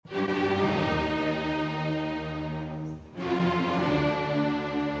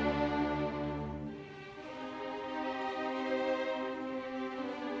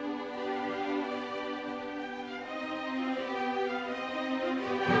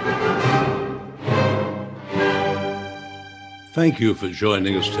Thank you for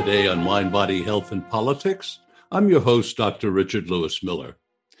joining us today on Mind, Body, Health, and Politics. I'm your host, Dr. Richard Lewis Miller.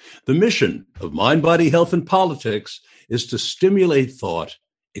 The mission of Mind, Body, Health, and Politics is to stimulate thought,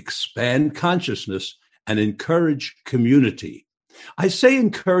 expand consciousness, and encourage community. I say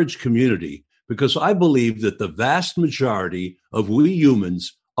encourage community because I believe that the vast majority of we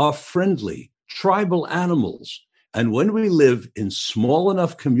humans are friendly, tribal animals. And when we live in small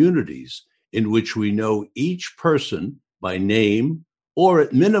enough communities in which we know each person by name, or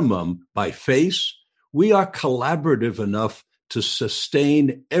at minimum by face, we are collaborative enough to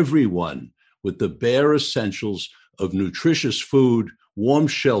sustain everyone with the bare essentials of nutritious food, warm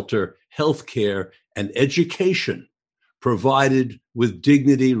shelter, healthcare, and education, provided with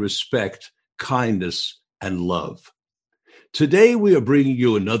dignity, respect, kindness, and love. Today, we are bringing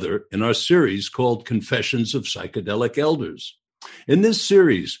you another in our series called Confessions of Psychedelic Elders. In this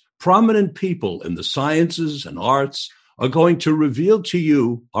series, prominent people in the sciences and arts are going to reveal to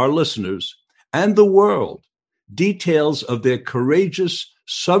you, our listeners, and the world, details of their courageous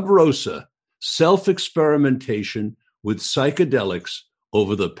sub rosa self-experimentation with psychedelics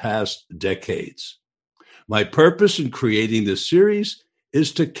over the past decades. My purpose in creating this series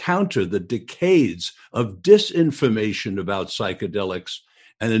is to counter the decades of disinformation about psychedelics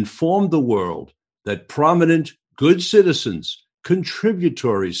and inform the world that prominent good citizens,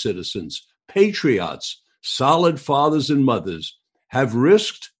 contributory citizens, patriots, solid fathers and mothers have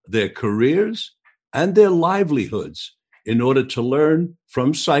risked their careers and their livelihoods in order to learn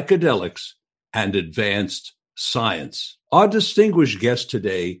from psychedelics and advanced science. Our distinguished guest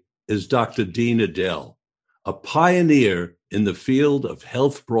today is Dr. Dean Edell, a pioneer in the field of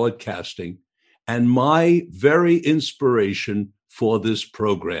health broadcasting and my very inspiration for this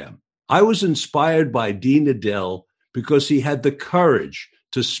program. I was inspired by Dean Edell because he had the courage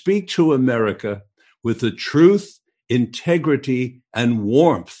to speak to America with the truth, integrity, and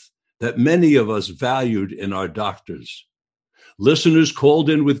warmth that many of us valued in our doctors. Listeners called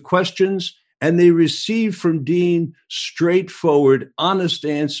in with questions, and they received from Dean straightforward, honest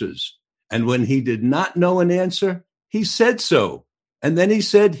answers. And when he did not know an answer, he said so. And then he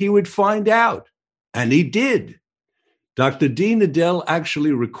said he would find out. And he did. Dr. Dean Edell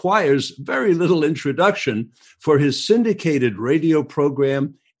actually requires very little introduction, for his syndicated radio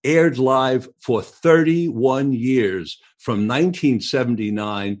program aired live for 31 years from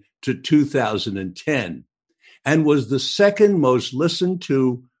 1979 to 2010 and was the second most listened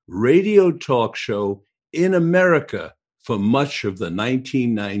to radio talk show in America for much of the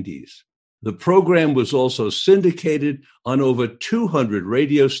 1990s. The program was also syndicated on over 200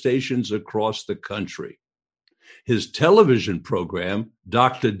 radio stations across the country. His television program,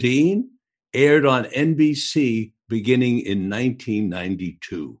 Dr. Dean, aired on NBC beginning in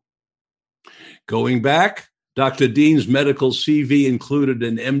 1992. Going back, Dr. Dean's medical CV included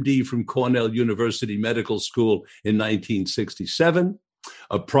an MD from Cornell University Medical School in 1967,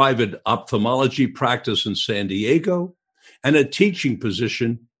 a private ophthalmology practice in San Diego, and a teaching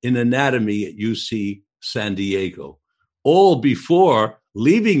position in anatomy at UC San Diego, all before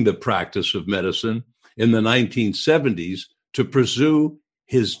leaving the practice of medicine in the 1970s to pursue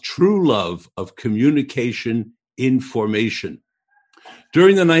his true love of communication information.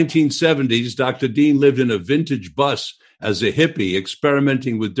 During the 1970s, Dr. Dean lived in a vintage bus as a hippie,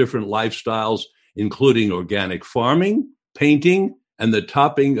 experimenting with different lifestyles, including organic farming, painting, and the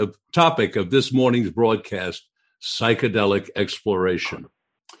topic of this morning's broadcast, psychedelic exploration.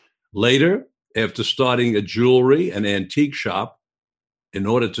 Later, after starting a jewelry and antique shop, in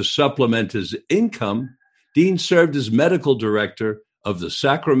order to supplement his income, Dean served as medical director of the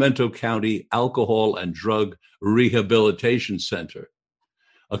Sacramento County Alcohol and Drug Rehabilitation Center.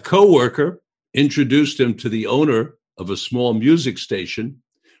 A coworker introduced him to the owner of a small music station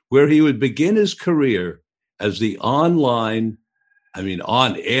where he would begin his career as the on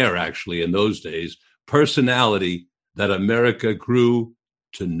air actually in those days, personality that America grew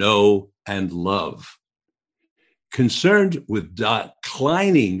to know and love. Concerned with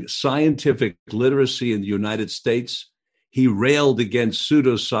declining scientific literacy in the United States, he railed against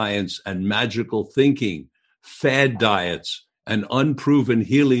pseudoscience and magical thinking, fad diets, and unproven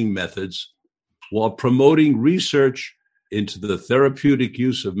healing methods, while promoting research into the therapeutic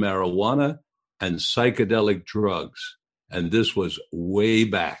use of marijuana and psychedelic drugs. And this was way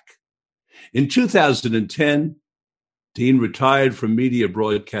back. In 2010, Dean retired from media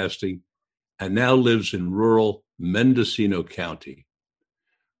broadcasting and now lives in rural Mendocino County.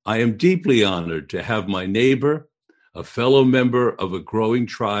 I am deeply honored to have my neighbor, a fellow member of a growing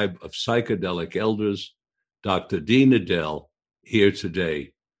tribe of psychedelic elders, Dr. Dean Edell, here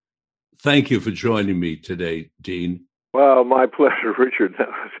today. Thank you for joining me today, Dean. Well, my pleasure, Richard. That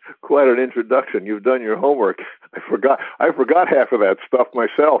was quite an introduction. You've done your homework. I forgot half of that stuff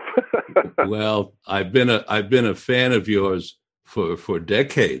myself. Well, I've been a fan of yours for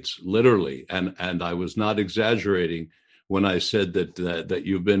decades, literally, and I was not exaggerating when I said that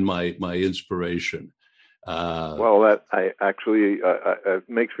you've been my inspiration. Uh, Well, that I actually it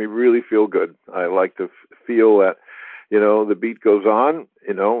makes me really feel good. I like to feel that, the beat goes on,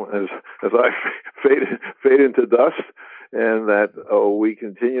 as I fade into dust, and that we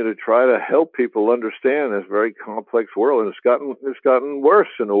continue to try to help people understand this very complex world. And it's gotten worse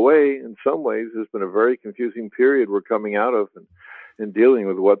in a way. In some ways, it's been a very confusing period we're coming out of, and dealing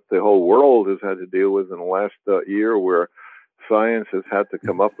with what the whole world has had to deal with in the last year, where science has had to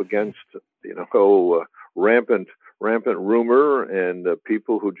come up against, rampant rampant rumor, and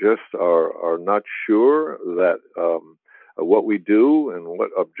people who just are not sure that what we do and what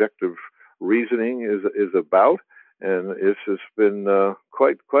objective reasoning is about. And it's just been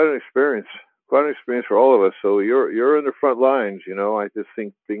quite an experience. Quite an experience for all of us. So you're in the front lines. I just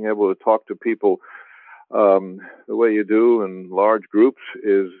think being able to talk to people the way you do in large groups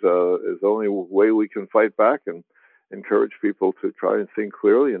is the only way we can fight back and encourage people to try and think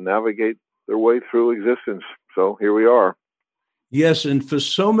clearly and navigate their way through existence. So here we are. yes, and for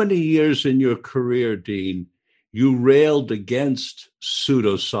so many years in your career, Dean, you railed against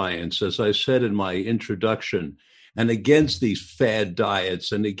pseudoscience, as I said in my introduction, and against these fad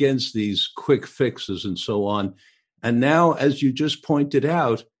diets and against these quick fixes and so on. And now, as you just pointed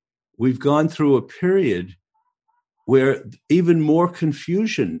out, we've gone through a period where even more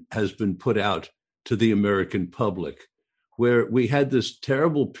confusion has been put out to the American public, where we had this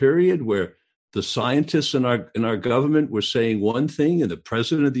terrible period where the scientists in our government were saying one thing and the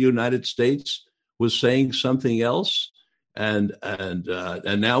president of the United States was saying something else, and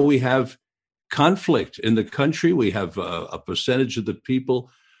now we have conflict in the country. We have a percentage of the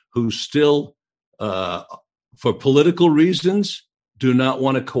people who still, uh, for political reasons, do not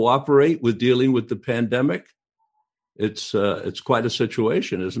want to cooperate with dealing with the pandemic. It's quite a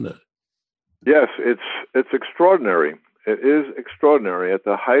situation, isn't it? Yes, it's extraordinary. It is extraordinary at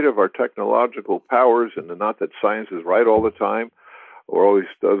the height of our technological powers, and not that science is right all the time or always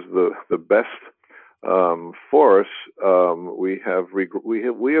does the best for us. We have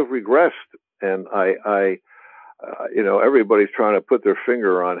regressed, and everybody's trying to put their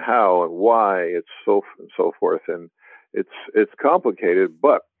finger on how and why it's so and so forth, and it's complicated.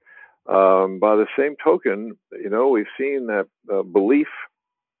 But by the same token, we've seen that belief,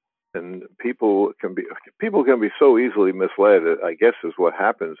 and people can be so easily misled. I guess is what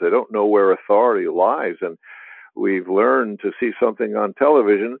happens. They don't know where authority lies, and we've learned to see something on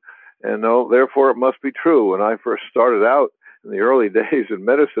television and know, therefore it must be true. When I first started out in the early days in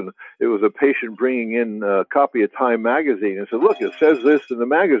medicine, it was a patient bringing in a copy of Time magazine and said, "Look, it says this in the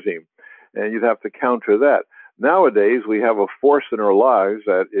magazine," and you'd have to counter that. Nowadays, we have a force in our lives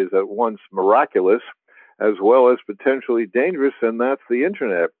that is at once miraculous as well as potentially dangerous, and that's the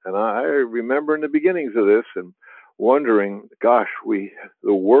internet. And I remember in the beginnings of this and wondering, gosh,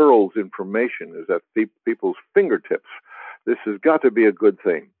 the world's information is at people's fingertips. This has got to be a good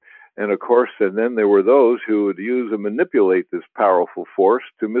thing. And of course, and then there were those who would use and manipulate this powerful force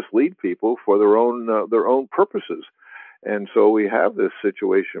to mislead people for their own purposes. And so we have this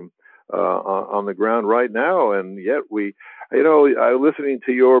situation on the ground right now, and yet listening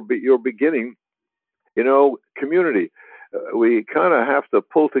to your beginning, community. We kind of have to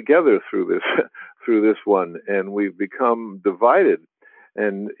pull together through this through this one, and we've become divided.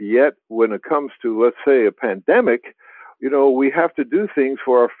 And yet, when it comes to, let's say, a pandemic, we have to do things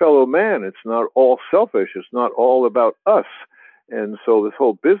for our fellow man. It's not all selfish. It's not all about us. And so this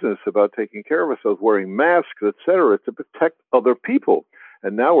whole business about taking care of ourselves, wearing masks, etc., to protect other people.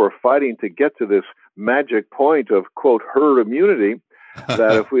 And now we're fighting to get to this magic point of, quote, herd immunity,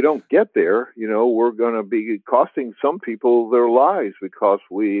 that if we don't get there, we're going to be costing some people their lives because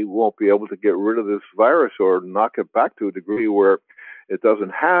we won't be able to get rid of this virus or knock it back to a degree where it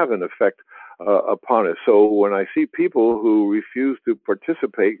doesn't have an effect upon us. So when I see people who refuse to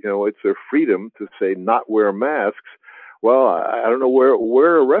participate, it's their freedom to say not wear masks. Well, I don't know where's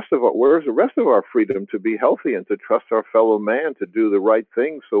the rest of our freedom to be healthy and to trust our fellow man to do the right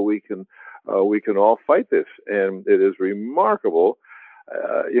thing so we can all fight this. And it is remarkable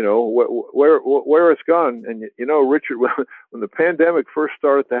where it's gone. And Richard, when the pandemic first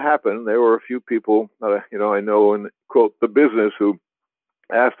started to happen, there were a few people I know in, quote, the business, who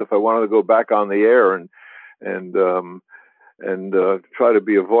asked if I wanted to go back on the air and try to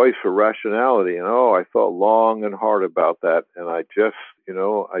be a voice for rationality. And I thought long and hard about that, and I just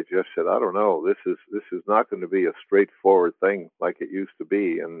I just said, I don't know. This is not going to be a straightforward thing like it used to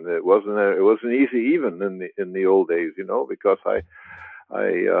be, and it wasn't easy even in the old days, because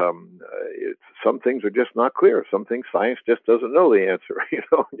some things are just not clear. Some things science just doesn't know the answer,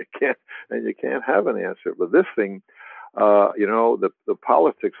 and you can't have an answer. But this thing, the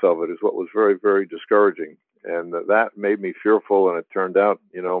politics of it is what was very, very discouraging, and that made me fearful. And it turned out,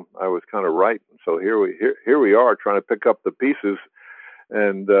 I was kind of right. So here we are trying to pick up the pieces,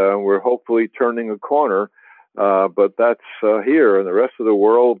 and we're hopefully turning a corner. But that's here, and the rest of the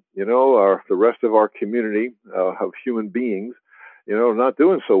world, the rest of our community of human beings, not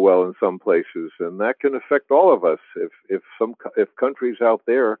doing so well in some places, and that can affect all of us. If countries out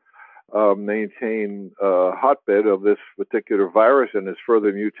there maintain a hotbed of this particular virus and its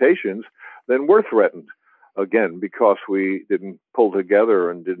further mutations, then we're threatened again because we didn't pull together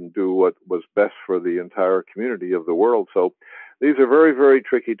and didn't do what was best for the entire community of the world. So these are very, very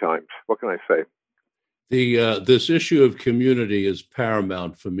tricky times. What can I say? This issue of community is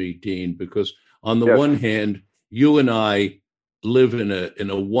paramount for me, Dean, because on the one hand, you and I live in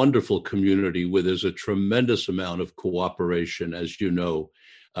a wonderful community where there's a tremendous amount of cooperation, as you know.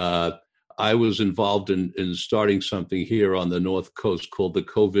 I was involved in starting something here on the North Coast called the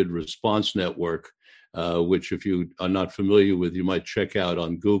COVID Response Network, which if you are not familiar with, you might check out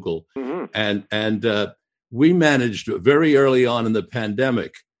on Google. Mm-hmm. And we managed very early on in the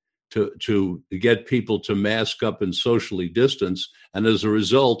pandemic to get people to mask up and socially distance. And as a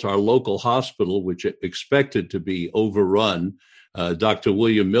result, our local hospital, which expected to be overrun, Dr.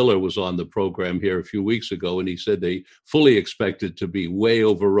 William Miller was on the program here a few weeks ago, and he said they fully expected to be way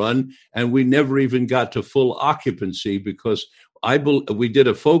overrun. And we never even got to full occupancy because we did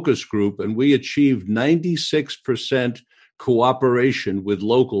a focus group and we achieved 96% cooperation with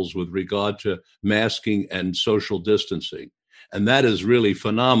locals with regard to masking and social distancing. And that is really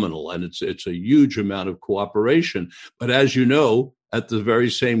phenomenal. And it's a huge amount of cooperation. But as you know, at the very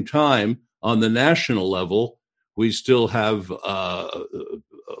same time, on the national level, we still have a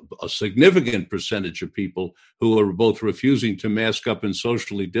significant percentage of people who are both refusing to mask up and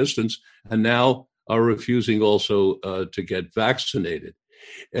socially distance and now are refusing also to get vaccinated.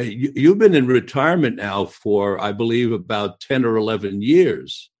 You've been in retirement now for, I believe, about 10 or 11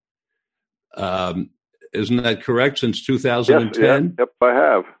 years. Isn't that correct? Since 2010? Yep, I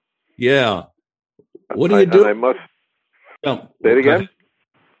have. Yeah. What do you do? I must say it again.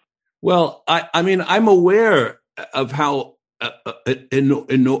 Well, I mean, I'm aware of how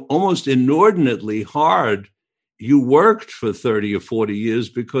almost inordinately hard you worked for 30 or 40 years,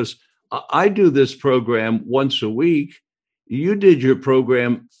 because I do this program once a week. You did your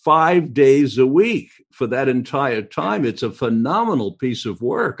program 5 days a week for that entire time. It's a phenomenal piece of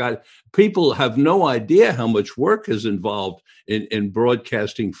work. People have no idea how much work is involved in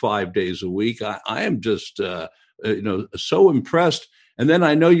broadcasting 5 days a week. I am just, so impressed. And then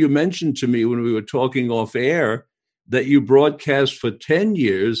I know you mentioned to me when we were talking off air that you broadcast for 10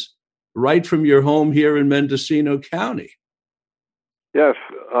 years right from your home here in Mendocino County. Yes.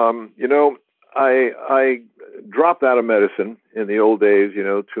 I dropped out of medicine in the old days,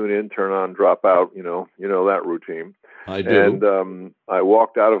 tune in, turn on, drop out, that routine. I do. And I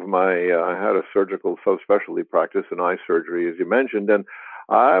walked out of I had a surgical subspecialty practice in eye surgery, as you mentioned, and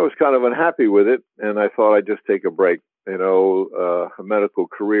I was kind of unhappy with it. And I thought I'd just take a break. A medical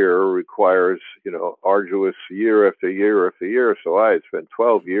career requires, arduous year after year after year. So I had spent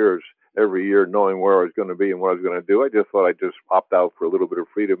 12 years every year knowing where I was going to be and what I was going to do. I just thought I'd just opt out for a little bit of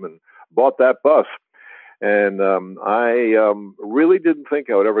freedom and bought that bus. And I really didn't think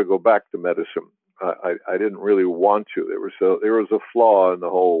I would ever go back to medicine. I didn't really want to. There was a flaw in the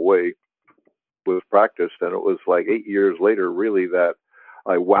whole way it was practiced. And it was like 8 years later, really, that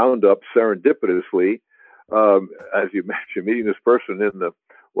I wound up serendipitously, as you mentioned, meeting this person in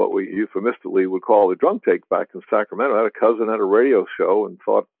what we euphemistically would call the drunk take back in Sacramento. I had a cousin at a radio show and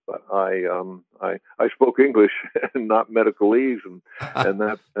thought I spoke English and not medicalese, and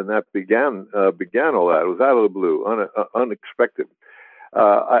that began all that. It was out of the blue, unexpected.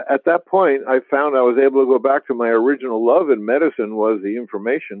 At that point, I found I was able to go back to my original love in medicine, was the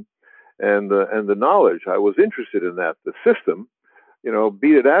information and the knowledge. I was interested in that. The system,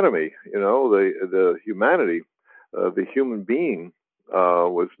 beat it out of me. The humanity, the human being,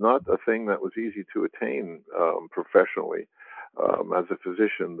 was not a thing that was easy to attain professionally. As a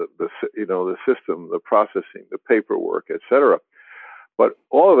physician, the system, the processing, the paperwork, etc. But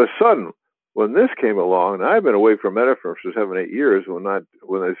all of a sudden, when this came along, and I've been away from medicine for 7, 8 years, when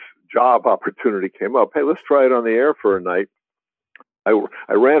this job opportunity came up, hey, let's try it on the air for a night. I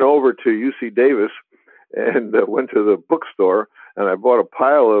ran over to UC Davis and went to the bookstore and I bought a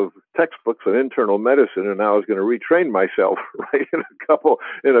pile of textbooks on internal medicine, and I was going to retrain myself right in a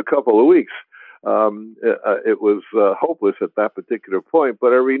couple of weeks. It was hopeless at that particular point,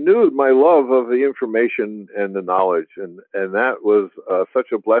 but I renewed my love of the information and the knowledge, and that was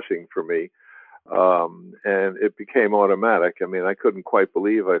such a blessing for me. And it became automatic. I mean, I couldn't quite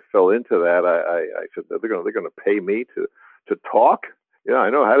believe I fell into that. I said, they're going to pay me to talk. Yeah, I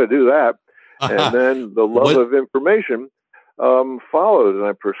know how to do that. And then the love of information followed, and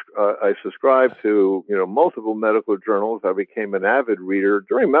I subscribed to multiple medical journals. I became an avid reader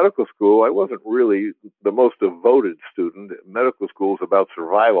during medical school. I wasn't really the most devoted student. Medical school is about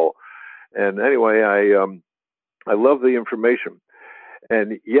survival, and anyway, I love the information.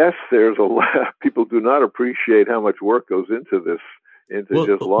 And yes, there's a lot. People do not appreciate how much work goes into this,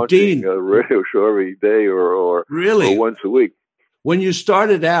 just launching a radio show every day or once a week. When you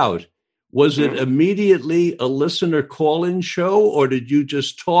started out, was it immediately a listener call-in show, or did you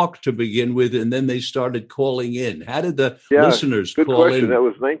just talk to begin with, and then they started calling in? How did the listeners call in? Good question. That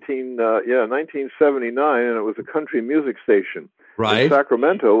was 1979, and it was a country music station in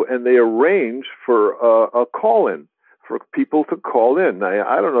Sacramento, and they arranged for a call-in for people to call in. Now,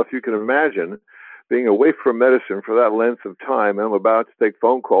 I don't know if you can imagine being away from medicine for that length of time. I'm about to take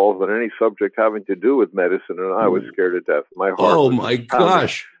phone calls on any subject having to do with medicine, and I was scared to death. My heart was my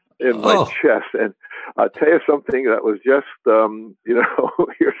gosh. In my chest. And I'll tell you something that was just,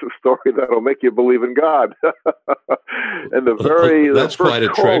 here's a story that'll make you believe in God. And the first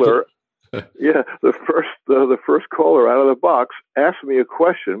caller, the first caller out of the box asked me a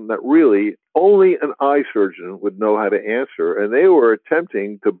question that really only an eye surgeon would know how to answer. And they were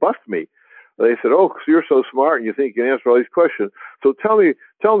attempting to bust me. They said, "Oh, so you're so smart and you think you can answer all these questions. So tell me,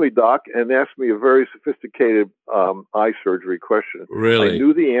 Doc," and asked me a very sophisticated eye surgery question. Really? I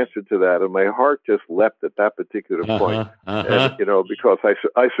knew the answer to that, and my heart just leapt at that particular point. And, because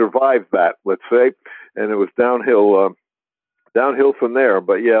I survived that, let's say, and it was downhill from there.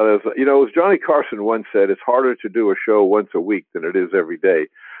 But yeah, as Johnny Carson once said, it's harder to do a show once a week than it is every day.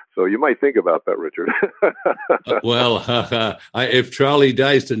 So you might think about that, Richard. If Charlie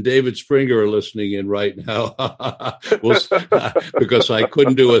Deist and David Springer are listening in right now, because I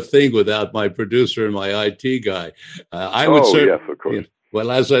couldn't do a thing without my producer and my IT guy. I would certainly, yes, of course.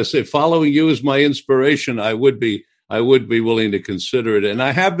 Well, as I say, following you as my inspiration, I would be willing to consider it. And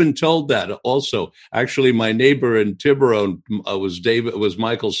I have been told that also. Actually, my neighbor in Tiburon was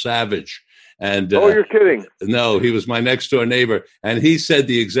Michael Savage. And you're kidding. No, he was my next door neighbor. And he said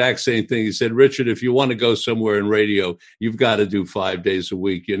the exact same thing. He said, "Richard, if you want to go somewhere in radio, you've got to do 5 days a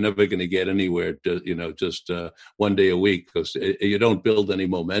week. You're never going to get anywhere, just 1 day a week, because you don't build any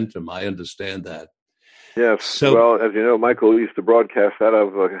momentum." I understand that. Yes. So, well, as you know, Michael used to broadcast out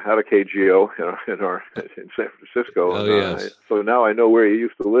of KGO, in San Francisco. Oh, yes. So now I know where he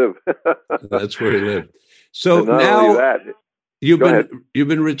used to live. That's where he lived. So now you've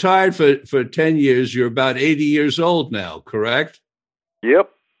been retired for 10 years. You're about 80 years old now, correct?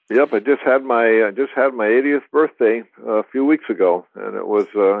 Yep. I just had my 80th birthday a few weeks ago, and it was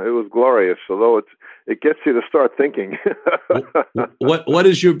glorious. Although it gets you to start thinking. What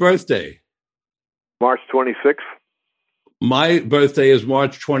is your birthday? March 26th. My birthday is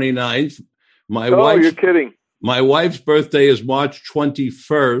March 29th. You're kidding. My wife's birthday is March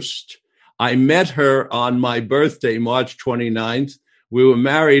 21st. I met her on my birthday, March 29th. We were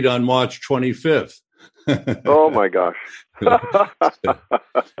married on March 25th. Oh my gosh.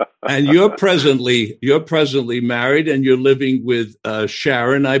 And you're presently married, and you're living with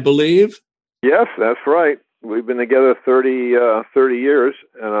Sharon, I believe. Yes, that's right. We've been together 30 years,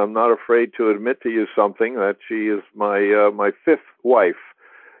 and I'm not afraid to admit to you something, that she is my fifth wife,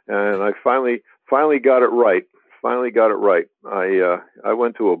 and I finally got it right. I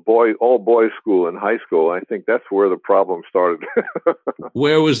went to all boys school in high school. I think that's where the problem started.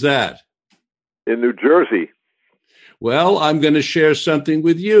 Where was that? In New Jersey. Well, I'm going to share something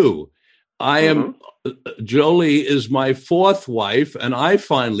with you. Jolie is my fourth wife, and I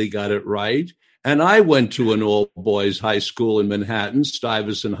finally got it right. And I went to an all-boys high school in Manhattan,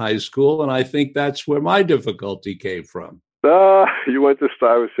 Stuyvesant High School, and I think that's where my difficulty came from. You went to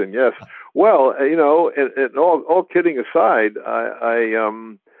Stuyvesant, yes. Well, and all kidding aside, I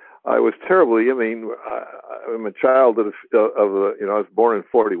was terribly. I mean, I'm a child of I was born in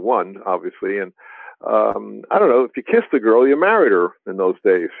 41, obviously, and I don't know, if you kissed a girl, you married her in those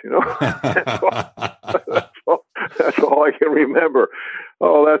days. That's all I can remember.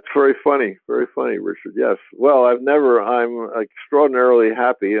 Oh, that's very funny, Richard. Yes. Well, I'm extraordinarily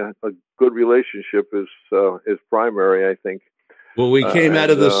happy. A good relationship is primary, I think. Well, we came out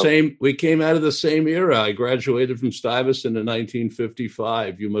And of the same. We came out of the same era. I graduated from Stuyvesant in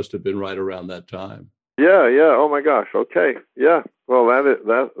 1955. You must have been right around that time. yeah, yeah. Oh my gosh. Okay. Yeah. Well,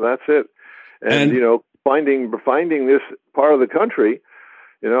 that's it. And And finding this part of the country.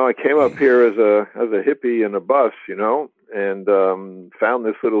 I came up here as a hippie in a bus. And found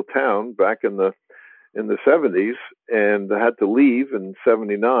this little town back in the 70s, and I had to leave in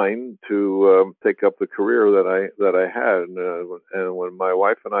 79 to take up the career that I had. And when my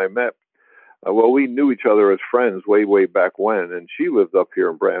wife and I met, well, we knew each other as friends way back when, and she lived up here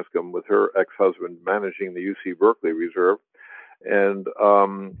in Branscombe with her ex-husband managing the UC Berkeley Reserve. And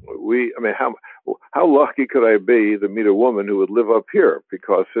how lucky could I be to meet a woman who would live up here?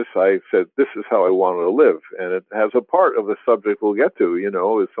 Because I said, this is how I wanted to live. And it has a part of the subject we'll get to,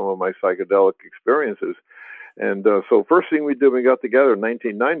 is some of my psychedelic experiences. And so first thing we did when we got together in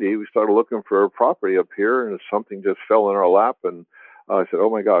 1990, we started looking for a property up here, and something just fell in our lap. And I said, oh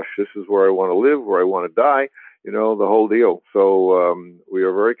my gosh, this is where I want to live, where I want to die. The whole deal. So we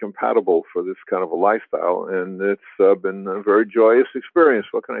are very compatible for this kind of a lifestyle, and it's been a very joyous experience.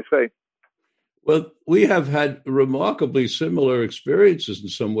 What can I say? Well, we have had remarkably similar experiences in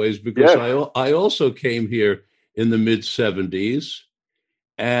some ways, because Yes. I also came here in the mid 70s,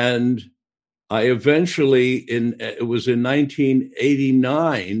 and I eventually it was in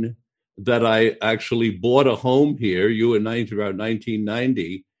 1989 that I actually bought a home here. You were around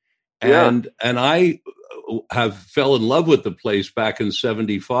 1990, Yeah. and I have fell in love with the place back in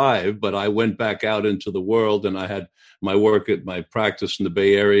 75, but I went back out into the world, and I had my work at my practice in the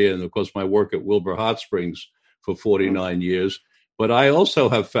Bay Area, and of course my work at Wilbur Hot Springs for 49 years. But I also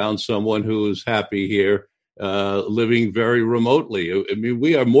have found someone who is happy here, living very remotely. I mean,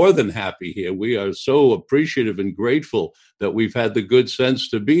 we are more than happy here. We are so appreciative and grateful that we've had the good sense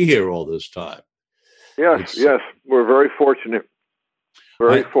to be here all this time. Yes, we're very fortunate.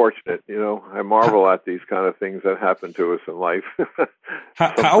 Very fortunate. I marvel at these kind of things that happen to us in life.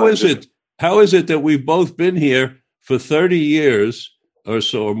 How is it? How is it that we've both been here for 30 years or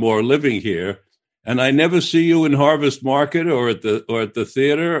so or more, living here, and I never see you in Harvest Market or at the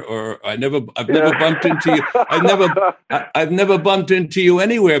theater, or I've never bumped into you. I've never bumped into you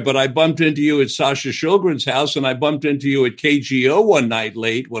anywhere, but I bumped into you at Sasha Shulgren's house, and I bumped into you at KGO one night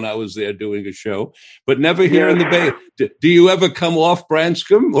late when I was there doing a show, but never here in the Bay. Do you ever come off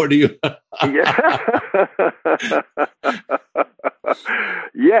Branscombe, or do you?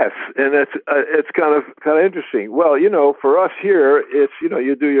 Yes, and it's kind of interesting. Well, for us here, it's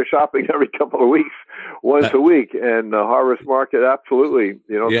you do your shopping every couple of weeks, once a week, and Harvest Market, absolutely.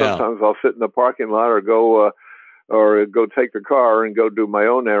 Sometimes I'll sit in the parking lot or go take the car and go do my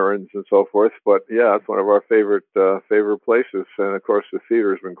own errands and so forth. But yeah, it's one of our favorite places, and of course the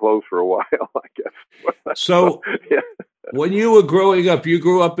theater's been closed for a while, I guess. So, yeah. When you were growing up, you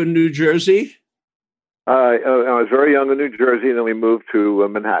grew up in New Jersey? I was very young in New Jersey, and then we moved to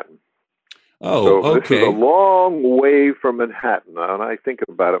Manhattan. Oh, so okay. This is a long way from Manhattan. And I think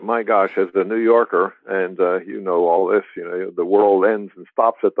about it, my gosh, as a New Yorker, and all this, the world ends and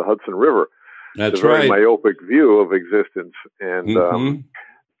stops at the Hudson River. That's it's a very right. myopic view of existence. And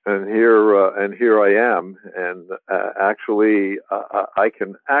and here I am. And actually, I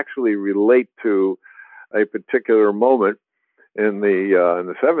can actually relate to a particular moment in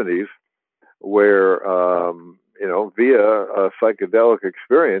the 70s where via a psychedelic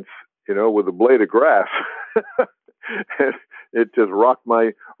experience, with a blade of grass, and it just rocked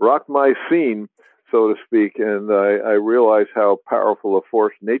my scene, so to speak. And I realized how powerful a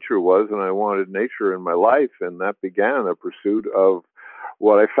force nature was, and I wanted nature in my life, and that began a pursuit of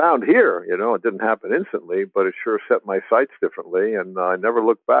what I found here. It didn't happen instantly, but it sure set my sights differently, and I never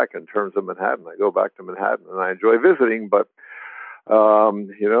looked back in terms of Manhattan. I go back to Manhattan, and I enjoy visiting, but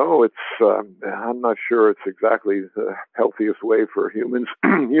it's I'm not sure it's exactly the healthiest way for humans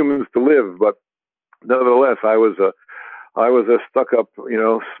to live, but nevertheless, I was a stuck-up,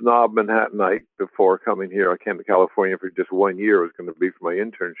 snob Manhattanite before coming here. I came to California for just 1 year. It was going to be for my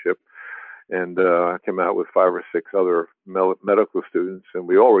internship, and I came out with 5 or 6 other medical students, and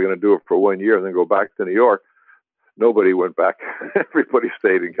we all were going to do it for 1 year and then go back to New York. Nobody went back. Everybody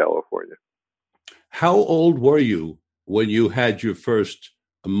stayed in California. How old were you when you had your first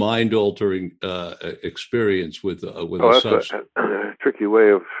mind-altering experience with a substance? A tricky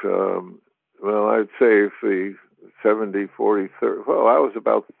way of, I'd say the 70, 40, 30. Well, I was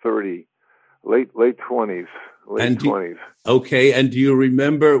about 30, late 20s, late 20s. Okay, and do you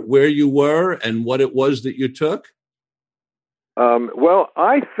remember where you were and what it was that you took? Well,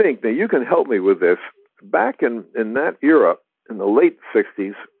 I think that you can help me with this. Back in that era, in the late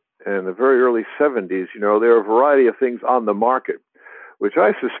 60s, and the very early 70s, there were a variety of things on the market, which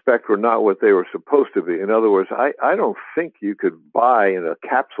I suspect were not what they were supposed to be. In other words, I don't think you could buy in a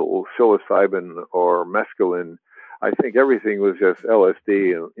capsule psilocybin or mescaline. I think everything was just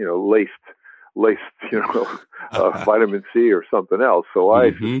LSD and, laced, vitamin C or something else. So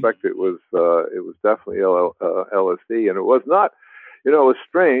I suspect it was definitely LSD, and it was not. It was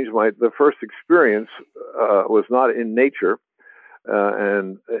strange. The first experience was not in nature,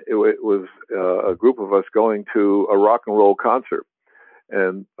 and it was a group of us going to a rock and roll concert.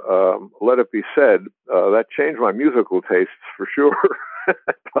 And let it be said, that changed my musical tastes for sure. At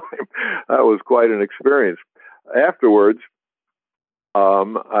that time, that was quite an experience. Afterwards,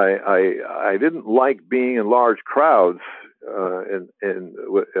 I didn't like being in large crowds and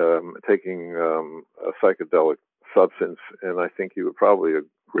taking a psychedelic substance, and I think you would probably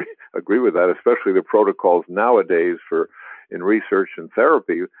agree with that, especially the protocols nowadays in research and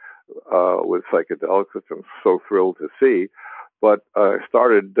therapy with psychedelics, which I'm so thrilled to see. But I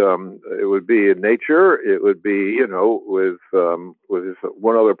started. It would be in nature. It would be, with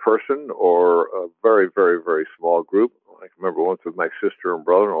one other person or a very, very, very small group. I remember once with my sister and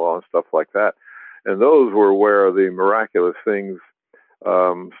brother-in-law and stuff like that. And those were where the miraculous things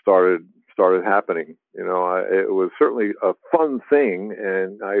started happening. It was certainly a fun thing,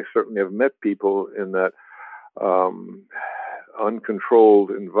 and I certainly have met people in that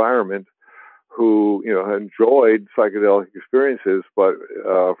uncontrolled environment who enjoyed psychedelic experiences, but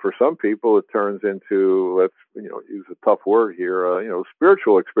for some people it turns into, let's use a tough word here,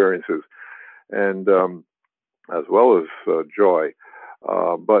 spiritual experiences, and as well as joy.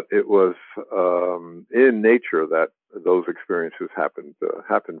 But it was in nature that those experiences happened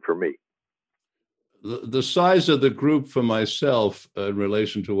for me. The size of the group for myself, in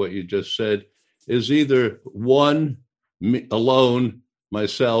relation to what you just said, is either one, me alone,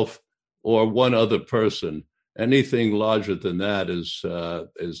 myself, or one other person. Anything larger than that is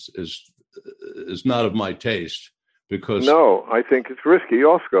not of my taste. Because no, I think it's risky.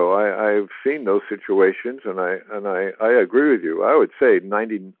 Also, I've seen those situations, and I agree with you. I would say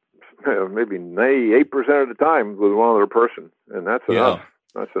 90, maybe 98% of the time with one other person, and that's enough.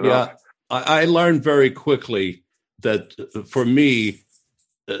 That's enough. Yeah, I learned very quickly that for me,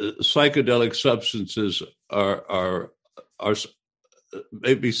 psychedelic substances are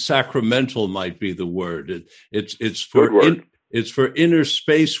maybe sacramental might be the word. It's for inner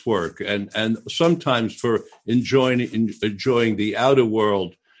space work and sometimes for enjoying the outer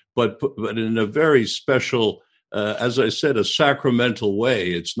world, but in a very special, as I said, a sacramental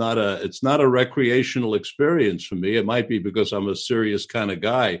way. It's not a recreational experience for me. It might be because I'm a serious kind of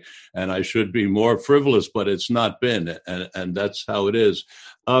guy and I should be more frivolous, but it's not been, and that's how it is.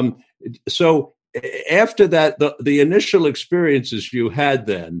 So after that, the initial experiences you had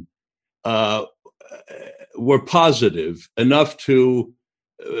then were positive enough to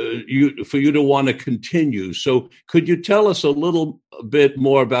for you to want to continue. So could you tell us a little bit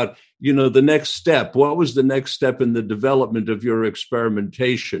more about the next step? What was the next step in the development of your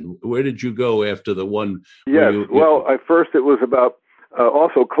experimentation? Where did you go after the one? Yes, well, at first it was about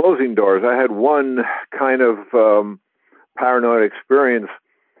also closing doors. I had one kind of paranoid experience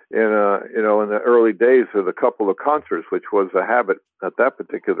in the early days of a couple of concerts, which was a habit at that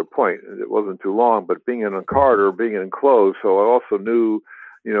particular point. It wasn't too long, but being in a corridor, being enclosed, so I also knew,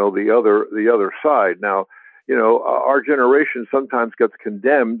 the other side. Now, our generation sometimes gets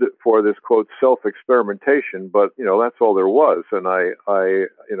condemned for this quote self-experimentation, but that's all there was. And I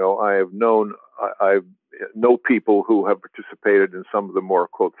know people who have participated in some of the more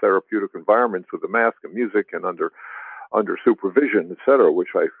quote therapeutic environments with the mask and music and under supervision, et cetera,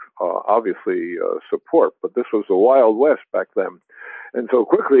 which I obviously support. But this was the Wild West back then. And so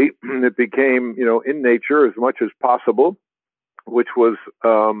quickly it became, in nature as much as possible, which was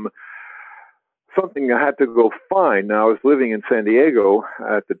something I had to go find. Now, I was living in San Diego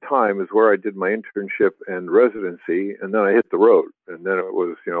at the time, is where I did my internship and residency, and then I hit the road. And then it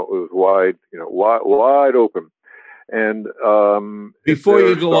was, wide open. And before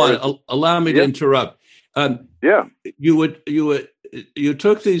you go on, allow me to interrupt. You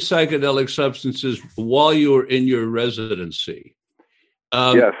took these psychedelic substances while you were in your residency.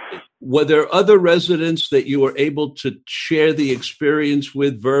 Yes. Were there other residents that you were able to share the experience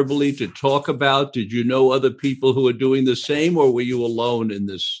with verbally, to talk about? Did you know other people who were doing the same, or were you alone in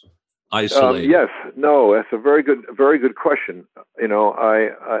this isolation? Yes. No, that's a very good question. And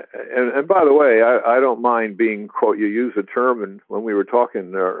by the way, I don't mind being, quote, you used the term, and when we were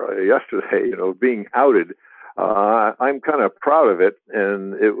talking yesterday, being outed. I'm kind of proud of it,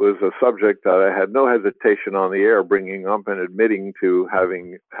 and it was a subject that I had no hesitation on the air bringing up and admitting to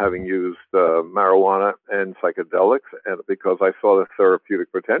having used marijuana and psychedelics, and because I saw the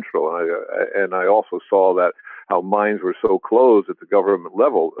therapeutic potential, and I also saw that how minds were so closed at the government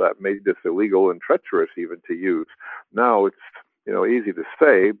level that made this illegal and treacherous even to use. Now it's easy to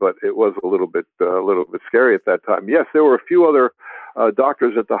say, but it was a little bit scary at that time. Yes, there were a few other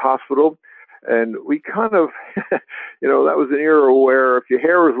doctors at the hospital. And we kind of, that was an era where if your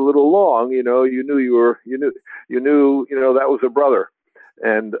hair was a little long, you knew that was a brother.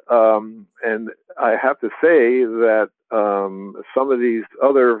 And I have to say that some of these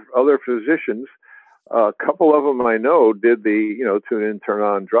other physicians, a couple of them I know did the tune in, turn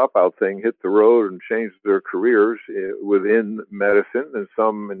on, dropout thing, hit the road and changed their careers within medicine, and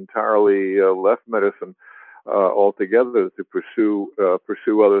some entirely left medicine altogether to pursue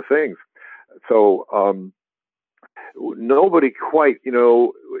other things. So nobody quite,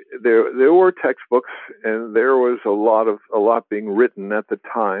 there were textbooks, and there was a lot being written at the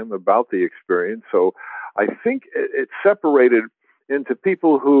time about the experience. So I think it separated into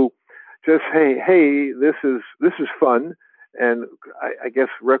people who just, hey, this is fun, and I guess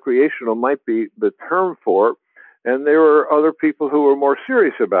recreational might be the term for it. And there were other people who were more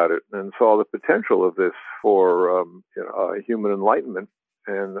serious about it and saw the potential of this for human enlightenment.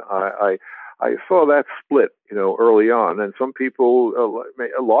 And I saw that split, early on, and some people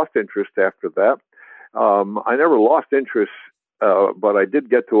lost interest after that. I never lost interest, but I did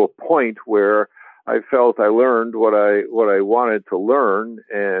get to a point where I felt I learned what I wanted to learn,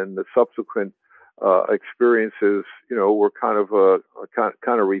 and the subsequent experiences, were kind of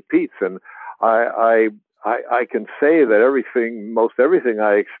repeats. And I can say that most everything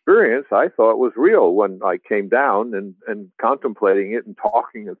I experienced, I thought was real when I came down and contemplating it and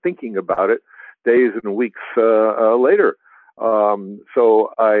talking and thinking about it days and weeks later.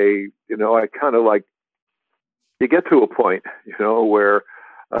 So I kind of like, you get to a point, where,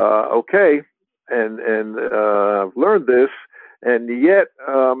 okay, and I've learned this, and yet,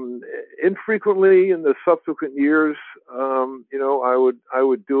 infrequently in the subsequent years, I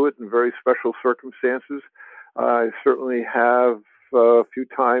would do it in very special circumstances. I certainly have a few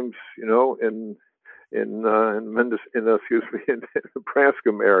times, in the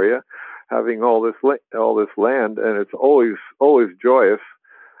Branscombe area, having all this land, and it's always joyous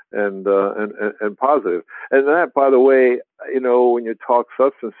and positive. And that, by the way, when you talk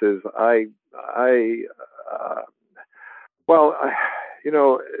substances,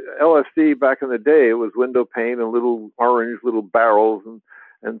 LSD back in the day, it was window pane and little orange little barrels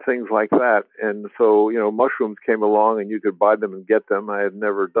and things like that. And so, mushrooms came along and you could buy them and get them. I had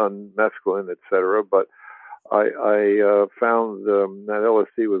never done mescaline, etc. But I found that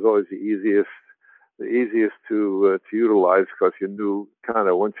LSD was always the easiest to utilize, because you knew kind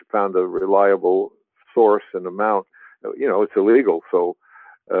of once you found a reliable source and amount, it's illegal. So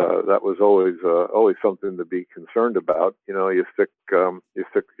that was always something to be concerned about. You stick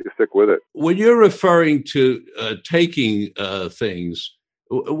with it. When you're referring to taking things,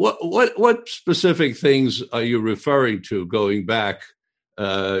 what specific things are you referring to? Going back,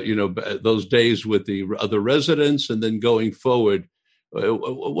 those days with the other residents, and then going forward,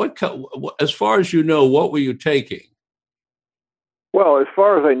 as far as you know, what were you taking? Well, as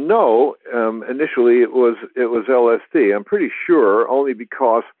far as I know, initially it was LSD. I'm pretty sure, only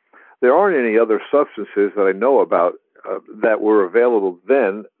because there aren't any other substances that I know about that were available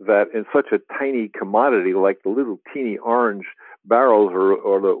then, that in such a tiny commodity like the little teeny orange barrels or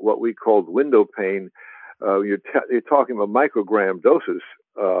what we called window pane, you're talking about microgram doses.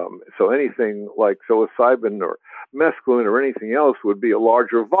 So anything like psilocybin or mescaline or anything else would be a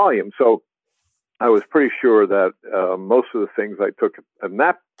larger volume. So I was pretty sure that most of the things I took in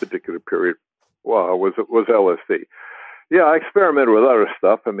that particular period was LSD. Yeah, I experimented with other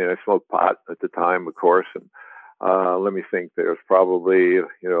stuff. I mean, I smoked pot at the time, of course, and let me think. There's probably a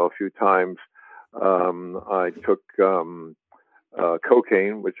few times I took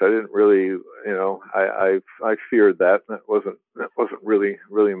cocaine, which I didn't really, I feared that. That wasn't really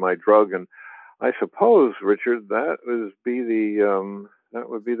my drug. And I suppose, Richard, that would be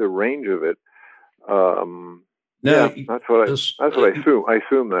the range of it. Now, that's what I assume. I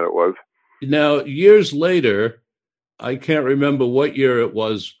assume that it was. Now, years later, I can't remember what year it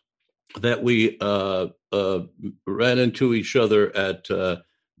was that we ran into each other at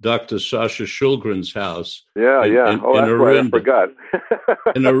Dr. Sasha Shulgren's house. Yeah. In Right. I forgot.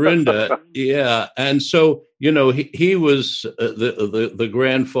 In Orinda, yeah. And so, he was the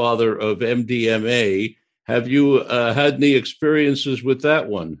grandfather of MDMA. Have you had any experiences with that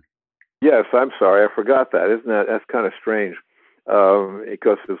one? Yes, I'm sorry, I forgot that. Isn't that's kind of strange?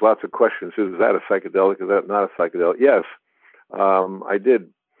 Because there's lots of questions. Is that a psychedelic? Is that not a psychedelic? Yes, I did.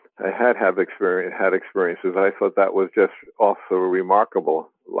 I had experiences. I thought that was just also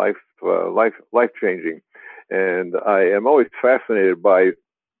remarkable, life changing, and I am always fascinated by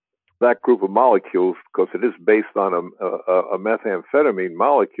that group of molecules because it is based on a methamphetamine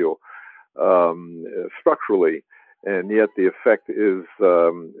molecule structurally, and yet the effect is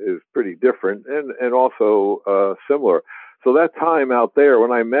pretty different and also similar. So that time out there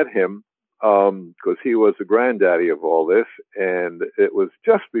when I met him, because he was the granddaddy of all this, and it was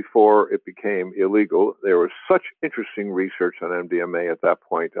just before it became illegal. There was such interesting research on MDMA at that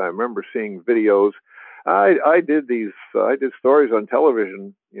point. I remember seeing videos. I did stories on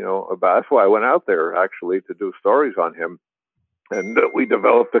television, about. That's why I went out there actually to do stories on him, and we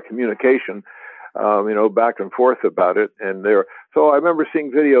developed a communication, back and forth about it. So I remember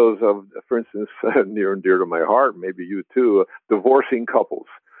seeing videos of, for instance, near and dear to my heart, maybe you too, divorcing couples.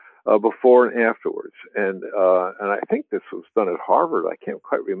 Before and afterwards, and I think this was done at Harvard. I can't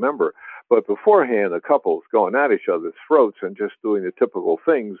quite remember, but beforehand, the couples going at each other's throats and just doing the typical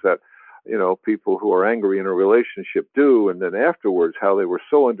things that people who are angry in a relationship do, and then afterwards, how they were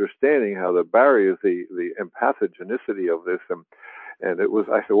so understanding, how the barriers, the empathogenicity of this, and it was.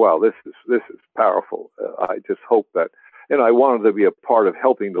 I said, wow, this is powerful. I just hope that, and I wanted to be a part of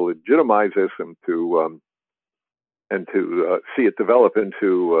helping to legitimize this and to see it develop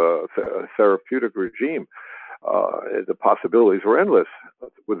into a therapeutic regime. The possibilities were endless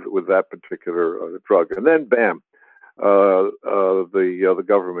with that particular drug. And then, bam, the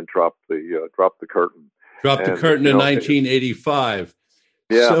government dropped the curtain. Dropped the curtain in 1985.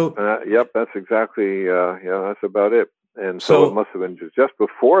 Yeah, so, yep, that's exactly. That's about it. And so it must have been just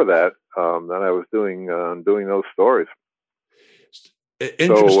before that that I was doing those stories.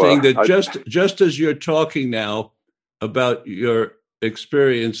 Interesting that just as you're talking now about your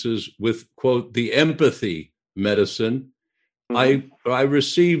experiences with, quote, the empathy medicine, I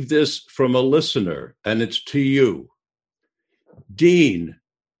received this from a listener, and it's to you. Dean,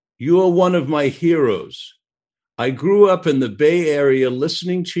 you are one of my heroes. I grew up in the Bay Area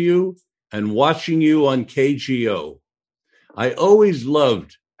listening to you and watching you on KGO. I always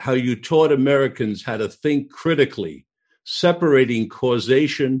loved how you taught Americans how to think critically, separating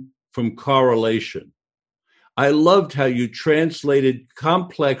causation from correlation. I loved how you translated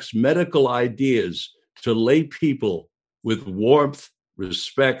complex medical ideas to lay people with warmth,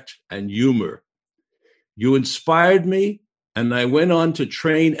 respect, and humor. You inspired me, and I went on to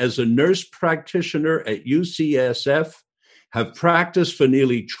train as a nurse practitioner at UCSF, have practiced for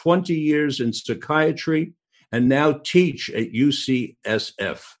nearly 20 years in psychiatry, and now teach at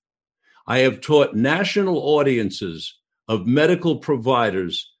UCSF. I have taught national audiences of medical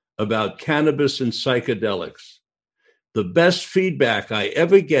providers about cannabis and psychedelics. The best feedback I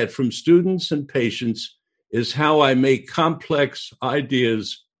ever get from students and patients is how I make complex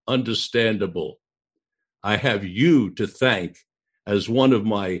ideas understandable. I have you to thank as one of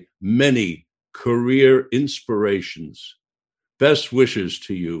my many career inspirations. Best wishes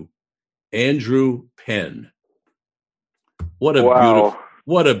to you, Andrew Penn. What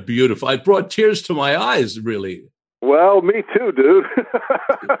a beautiful, I brought tears to my eyes, really. Well, me too, dude.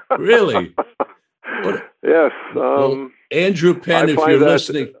 Really? Yes. Andrew Penn, if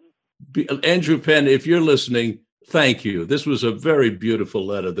you're listening, thank you. This was a very beautiful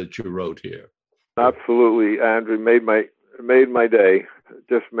letter that you wrote here. Absolutely, Andrew, made my day.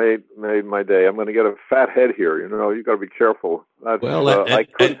 Just made my day. I'm going to get a fat head here. You got to be careful. I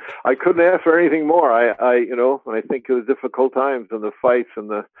couldn't ask for anything more. I when I think of the difficult times and the fights and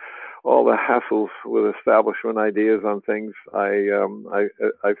all the hassles with establishment ideas on things, I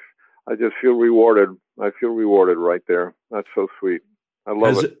just feel rewarded. I feel rewarded right there. That's so sweet. I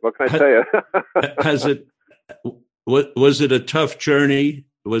love it. What can I tell you? Was it a tough journey?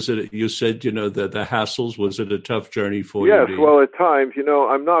 Was it, you said, the hassles, was it a tough journey for you? Yes, well, at times,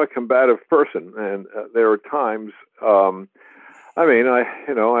 I'm not a combative person, and there are times, I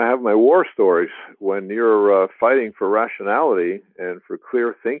have my war stories when you're fighting for rationality and for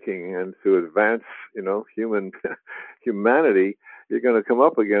clear thinking and to advance, humanity. You're going to come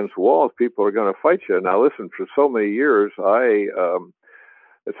up against walls. People are going to fight you. Now, listen, for so many years,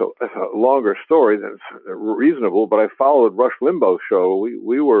 it's a longer story than it's reasonable, but I followed Rush Limbaugh's show.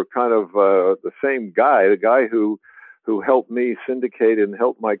 We were kind of the same guy, the guy who helped me syndicate and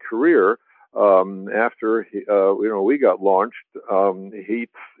help my career. After we got launched, he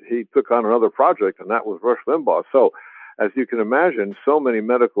took on another project, and that was Rush Limbaugh. So, as you can imagine, so many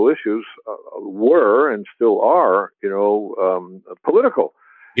medical issues were and still are, political.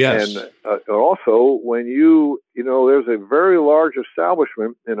 Yes. And also, when there's a very large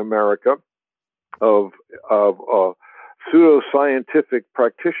establishment in America of pseudoscientific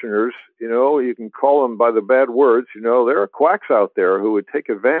practitioners. You can call them by the bad words. There are quacks out there who would take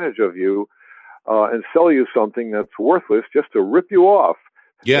advantage of you and sell you something that's worthless just to rip you off.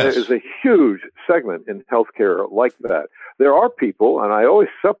 Yes. There is a huge segment in healthcare like that. There are people, and I always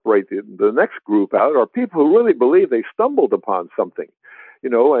separate the next group out, are people who really believe they stumbled upon something.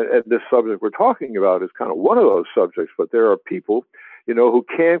 And this subject we're talking about is kind of one of those subjects, but there are people, who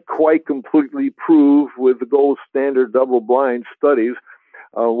can't quite completely prove with the gold standard double-blind studies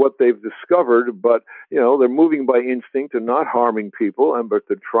what they've discovered, but, they're moving by instinct and not harming people, but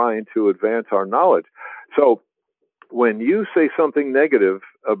they're trying to advance our knowledge. So when you say something negative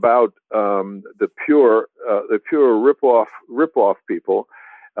about the pure rip-off people,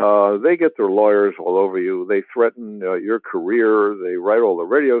 they get their lawyers all over you. They threaten your career. They write all the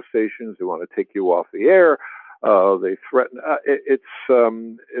radio stations. They want to take you off the air. They threaten. It's a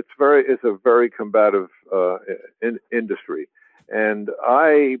very combative industry, and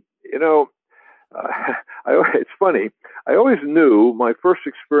it's funny. I always knew my first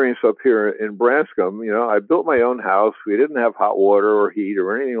experience up here in Branscombe. I built my own house. We didn't have hot water or heat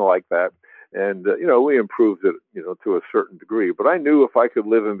or anything like that. And, we improved it, to a certain degree. But I knew if I could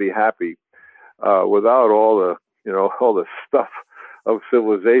live and be happy without all the stuff of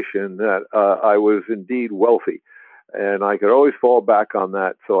civilization, that I was indeed wealthy. And I could always fall back on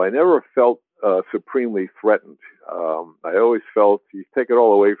that. So I never felt supremely threatened. I always felt, you take it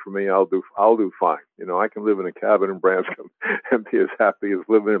all away from me, I'll do fine. I can live in a cabin in Branscombe and be as happy as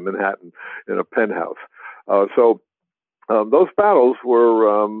living in Manhattan in a penthouse. Those battles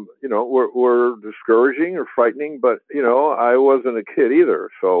were discouraging or frightening, but, I wasn't a kid either.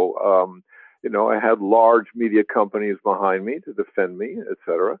 So, I had large media companies behind me to defend me, et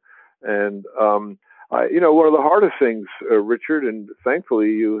cetera. And, one of the hardest things, Richard, and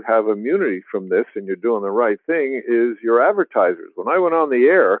thankfully you have immunity from this and you're doing the right thing, is your advertisers. When I went on the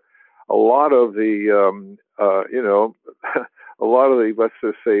air, a lot of the, let's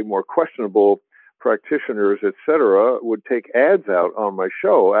just say, more questionable practitioners, et cetera, would take ads out on my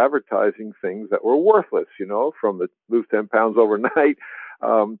show advertising things that were worthless, from the lose 10 pounds overnight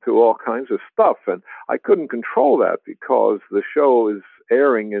to all kinds of stuff. And I couldn't control that because the show is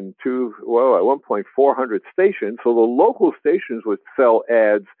airing in at one point 400 stations. So the local stations would sell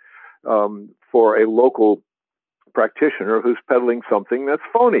ads for a local practitioner who's peddling something that's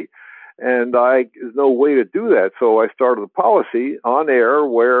phony. And there's no way to do that. So I started a policy on air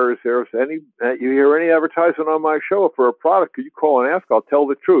where if there's you hear any advertisement on my show for a product, could you call and ask? I'll tell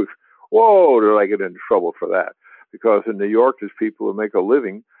the truth. Whoa, did I get into trouble for that? Because in New York, there's people who make a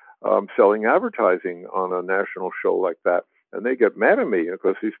living selling advertising on a national show like that. And they get mad at me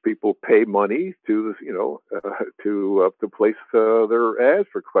because these people pay money to place their ads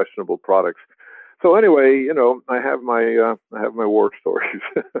for questionable products. So anyway, I have my war stories.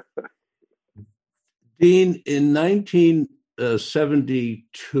 Dean, in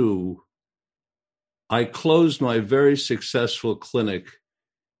 1972, I closed my very successful clinic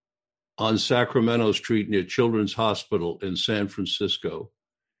on Sacramento Street near Children's Hospital in San Francisco,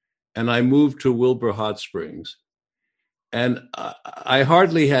 and I moved to Wilbur Hot Springs. And I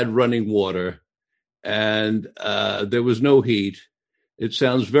hardly had running water, and there was no heat. It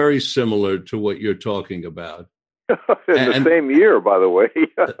sounds very similar to what you're talking about. The same year, by the way.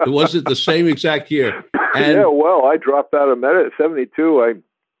 Was it the same exact year? And, yeah, well, I dropped out of med at 72.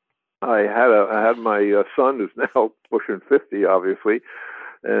 I had my son, who's now pushing 50, obviously,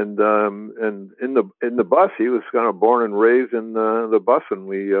 and in the bus, he was kind of born and raised in the bus, and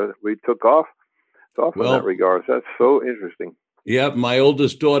we took off. In that regard. That's so interesting. Yeah, my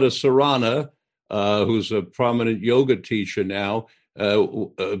oldest daughter, Sarana, who's a prominent yoga teacher now,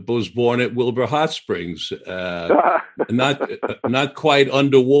 was born at Wilbur Hot Springs, not quite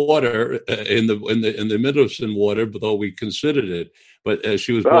underwater in the Middleton water, though we considered it. But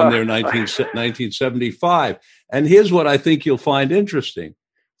she was born there in 1975. And here's what I think you'll find interesting: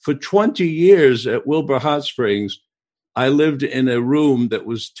 for 20 years at Wilbur Hot Springs, I lived in a room that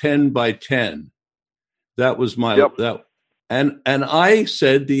was 10 by 10. That was my and I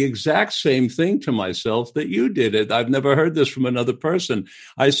said the exact same thing to myself that you did. I've never heard this from another person.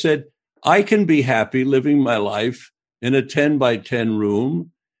 I said, I can be happy living my life in a 10 by 10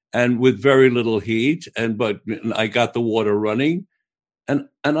 room and with very little heat, but I got the water running, and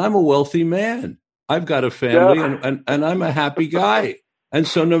I'm a wealthy man. I've got a family, and I'm a happy guy. And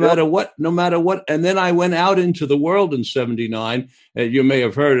so no matter what, and then I went out into the world in '79. You may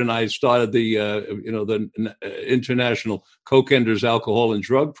have heard, and I started the International Coke Enders Alcohol and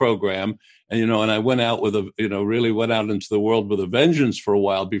Drug Program, and I went out really went out into the world with a vengeance for a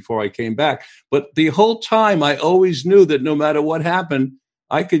while before I came back. But the whole time, I always knew that no matter what happened,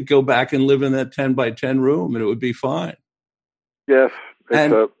 I could go back and live in that 10 by 10 room, and it would be fine. Yes,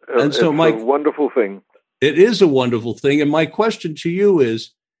 it's a wonderful thing. It is a wonderful thing. And my question to you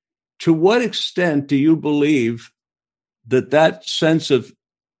is, to what extent do you believe that sense of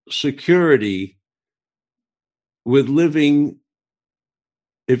security with living,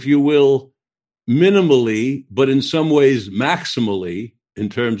 if you will, minimally, but in some ways maximally in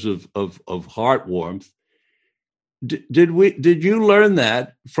terms of heart warmth, did you learn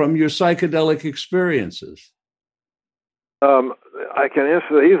that from your psychedelic experiences? I can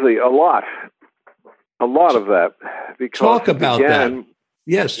answer that easily. A lot of that. Because talk about that.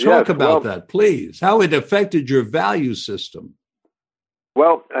 Yes, talk about that, please. How it affected your value system.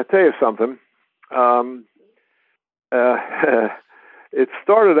 Well, I tell you something. It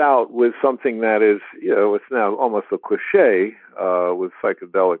started out with something that is, it's now almost a cliche with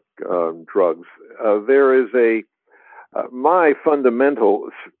psychedelic drugs. There is my fundamental,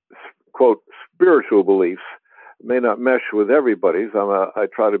 quote, spiritual beliefs may not mesh with everybody's. I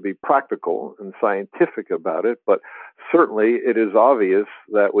try to be practical and scientific about it, but certainly it is obvious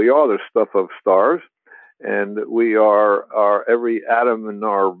that we are the stuff of stars, and we are every atom in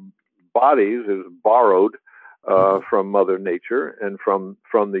our bodies is borrowed from Mother Nature and from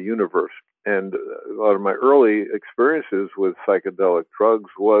the universe. And a lot of my early experiences with psychedelic drugs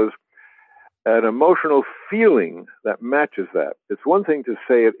was an emotional feeling that matches that. It's one thing to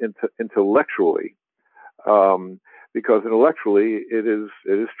say it intellectually, because intellectually it is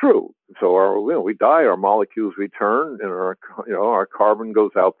true. So we die, our molecules return, and our carbon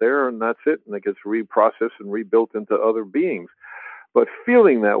goes out there, and that's it, and it gets reprocessed and rebuilt into other beings. But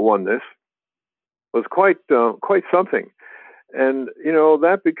feeling that oneness was quite something, and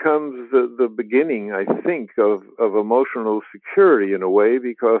that becomes the beginning, I think, of emotional security in a way,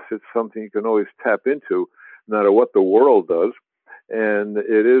 because it's something you can always tap into, no matter what the world does. And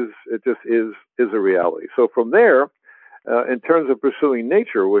it just is a reality. So from there, in terms of pursuing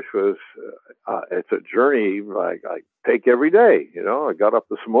nature, which was, it's a journey I take every day. I got up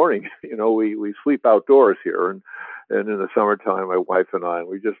this morning, we sleep outdoors here, and in the summertime, my wife and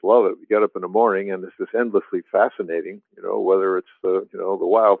we just love it. We get up in the morning, and it's just endlessly fascinating, whether it's the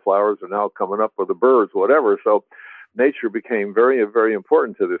wildflowers are now coming up or the birds, whatever. So nature became very, very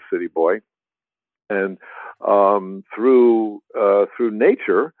important to this city boy. And through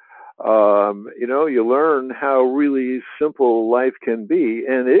nature, you learn how really simple life can be,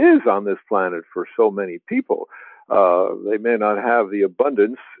 and it is on this planet for so many people. They may not have the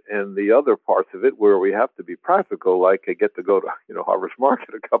abundance and the other parts of it where we have to be practical, like I get to go to Harvest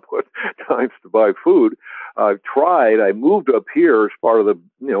Market a couple of times to buy food. I've tried. I moved up here as part of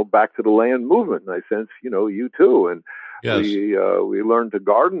the Back to the Land movement, and I sense you too. And yes. We learned to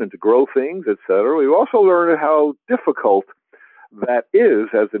garden and to grow things, etc. We also learned how difficult that is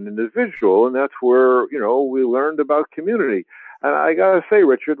as an individual, and that's where we learned about community. And I gotta say,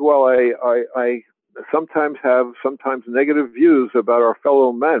 Richard, while I sometimes have negative views about our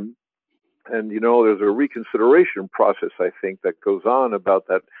fellow men, and there's a reconsideration process, I think, that goes on about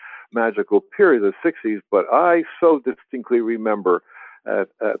that magical period of the '60s, but I so distinctly remember at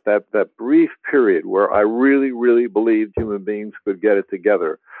that brief period where I really, really believed human beings could get it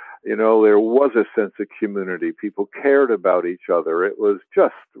together. There was a sense of community. People cared about each other. It was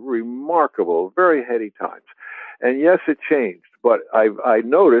just remarkable, very heady times. And yes, it changed, but I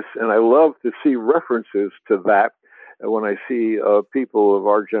notice, and I love to see references to that when I see people of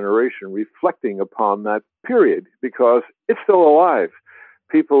our generation reflecting upon that period, because it's still alive.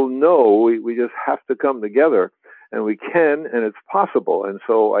 People know we just have to come together, and we can, and it's possible. And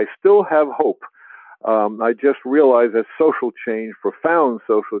so I still have hope. I just realize that social change, profound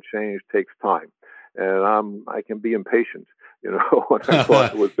social change, takes time, and I can be impatient. When I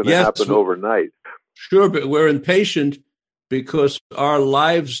thought it was going to happen overnight. Sure, but we're impatient because our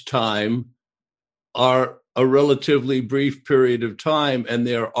lives' time are a relatively brief period of time, and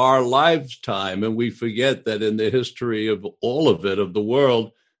they're our lives' time, and we forget that in the history of all of it, of the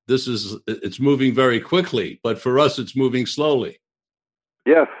world, it's moving very quickly, but for us, it's moving slowly.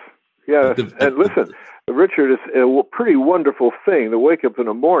 Yes. And listen, Richard, it's a pretty wonderful thing to wake up in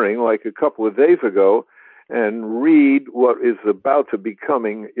the morning, like a couple of days ago, and read what is about to be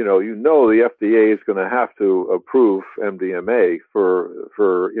coming. The FDA is going to have to approve MDMA for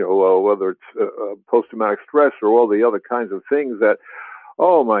whether it's post-traumatic stress or all the other kinds of things that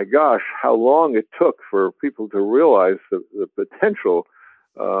oh my gosh, how long it took for people to realize the potential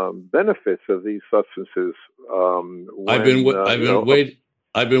benefits of these substances. I've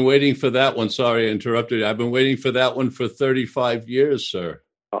been waiting for that one. Sorry, I interrupted you. I've been waiting for that one for 35 years, sir.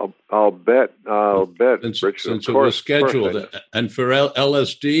 I'll bet, Richard. Since it was scheduled, and for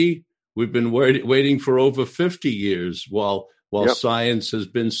LSD, we've been waiting for over 50 years while yep. science has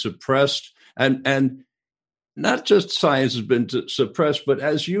been suppressed, and not just science has been suppressed, but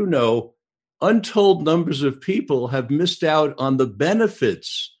as you know, untold numbers of people have missed out on the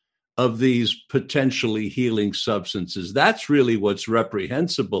benefits of these potentially healing substances. That's really what's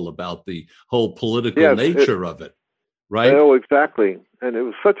reprehensible about the whole political nature of it, right? Oh, exactly. And it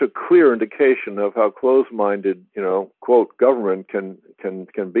was such a clear indication of how close-minded, quote, government can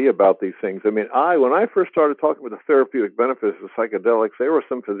be about these things. I mean, when I first started talking about the therapeutic benefits of psychedelics, there were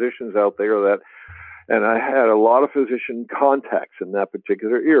some physicians out there and I had a lot of physician contacts in that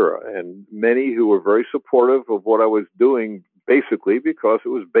particular era, and many who were very supportive of what I was doing, basically because it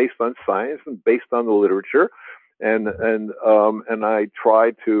was based on science and based on the literature, and I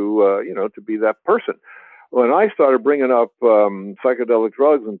tried to to be that person. When I started bringing up psychedelic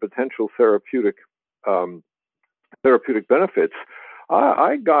drugs and potential therapeutic benefits,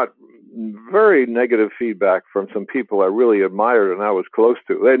 I got very negative feedback from some people I really admired and I was close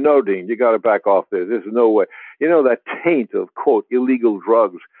to. They know, Dean, you got to back off this. There's no way. That taint of, quote, illegal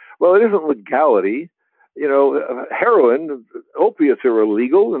drugs. Well, it isn't legality. Heroin, opiates are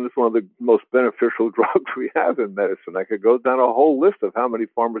illegal, and it's one of the most beneficial drugs we have in medicine. I could go down a whole list of how many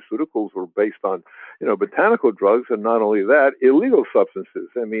pharmaceuticals were based on, botanical drugs, and not only that, illegal substances.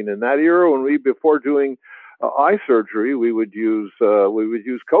 I mean, in that era, before doing eye surgery, we would use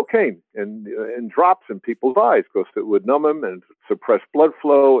cocaine in drops in people's eyes because it would numb them and suppress blood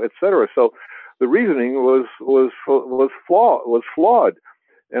flow, etc. So the reasoning was flawed.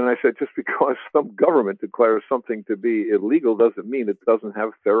 And I said, just because some government declares something to be illegal doesn't mean it doesn't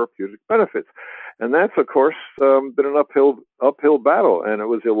have therapeutic benefits. And that's, of course, been an uphill battle, and it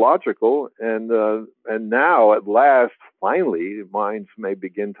was illogical. And now, at last, finally, minds may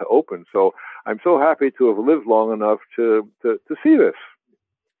begin to open. So I'm so happy to have lived long enough to see this.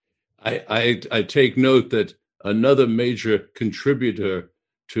 I take note that another major contributor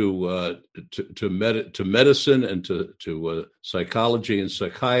to medicine and to psychology and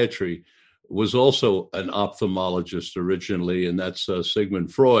psychiatry was also an ophthalmologist originally, and that's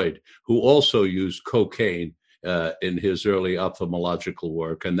Sigmund Freud, who also used cocaine in his early ophthalmological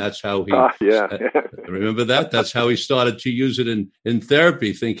work, and that's how he. Remember that? That's how he started to use it in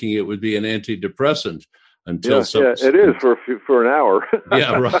therapy, thinking it would be an antidepressant. Until it is for an hour.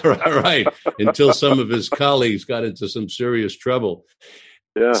 Yeah, right. Until some of his colleagues got into some serious trouble.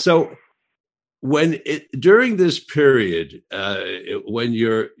 Yeah. So during this period, when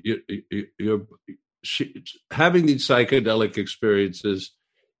you're having these psychedelic experiences,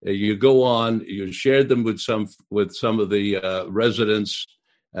 you go on, you shared them with some of the residents,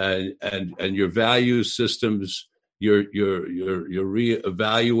 and your value systems, you're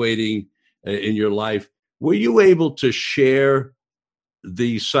reevaluating in your life. Were you able to share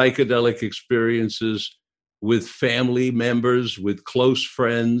the psychedelic experiences with family members, with close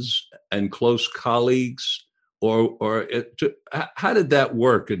friends and close colleagues, or how did that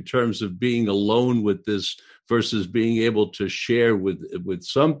work in terms of being alone with this versus being able to share with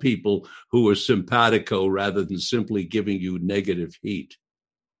some people who are simpatico rather than simply giving you negative heat?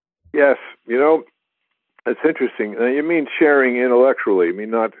 Yes, it's interesting. You mean sharing intellectually? I mean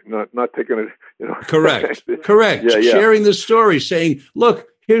not taking it. Correct. Yeah. Sharing the story, saying, "Look,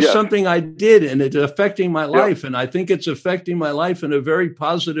 here's something I did, and it's affecting my life, and I think it's affecting my life in a very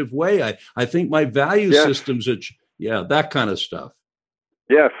positive way. I think my value systems are, that kind of stuff."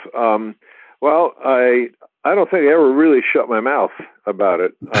 Yes. Well, I don't think I ever really shut my mouth about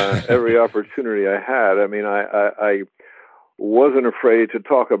it. Every opportunity I had. I mean, I wasn't afraid to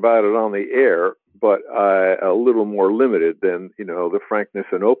talk about it on the air, but a little more limited than, the frankness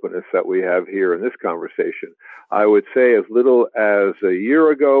and openness that we have here in this conversation. I would say as little as a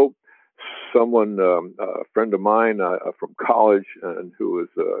year ago, someone, a friend of mine from college, and who was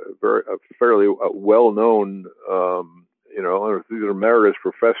a fairly well-known, he's an emeritus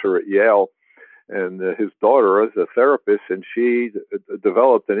professor at Yale, and his daughter is a therapist, and she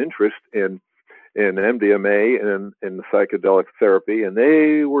developed an interest in MDMA and in psychedelic therapy, and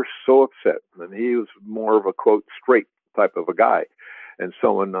they were so upset. And he was more of a, quote, straight type of a guy, and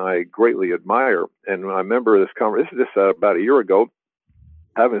someone I greatly admire. And I remember this conversation, this is just about a year ago,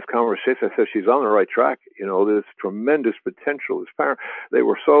 having this conversation, I said, she's on the right track. There's tremendous potential. His parents, they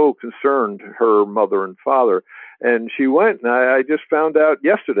were so concerned, her mother and father. And she went, and I just found out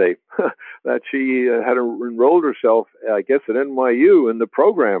yesterday that she had enrolled herself, I guess, at NYU in the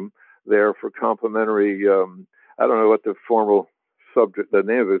program there for complimentary, I don't know what the formal subject, the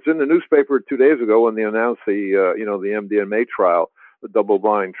name of it. It's in the newspaper 2 days ago when they announced the MDMA trial, the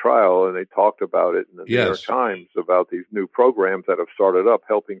double-blind trial, and they talked about it in the New York Times about these new programs that have started up,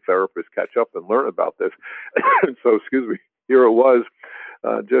 helping therapists catch up and learn about this. So, excuse me, here it was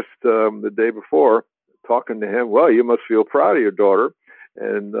just the day before, talking to him. Well, you must feel proud of your daughter,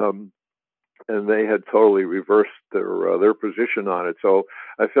 and they had totally reversed their position on it. So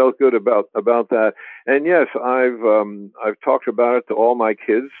I felt good about that. And yes, I've talked about it to all my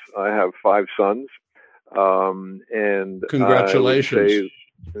kids. I have 5 sons. And congratulations. I would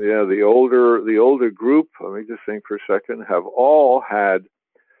say, the older group, let me just think for a second, have all had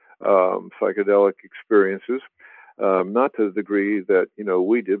psychedelic experiences, not to the degree that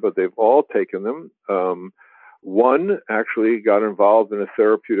we did, but they've all taken them. One actually got involved in a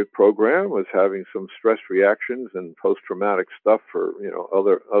therapeutic program, was having some stress reactions and post-traumatic stuff for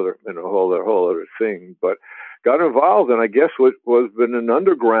other whole other thing, but got involved, and I guess what was been an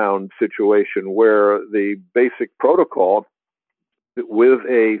underground situation where the basic protocol with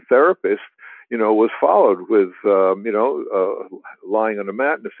a therapist, was followed with, lying on a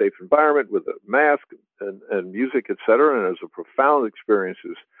mat in a safe environment with a mask and music, etc. And it was a profound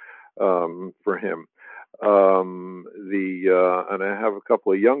experiences for him. And I have a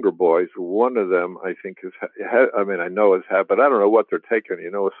couple of younger boys. One of them, I think, I know has had, but I don't know what they're taking.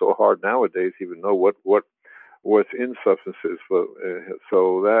 It's so hard nowadays to even know what's in substances.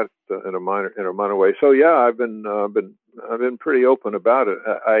 So that in a minor way. So yeah, I've been pretty open about it.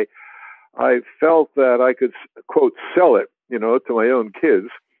 I felt that I could quote sell it, to my own kids.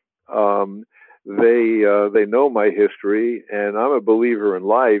 They know my history, and I'm a believer in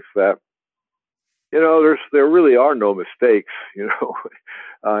life that there really are no mistakes.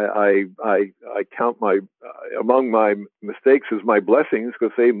 I count among my mistakes as my blessings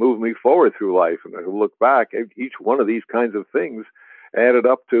because they move me forward through life. And I look back at each one of these kinds of things added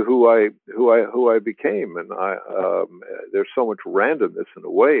up to who I became. And there's so much randomness in a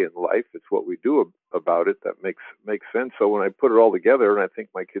way in life. It's what we do about it that makes sense. So when I put it all together, and I think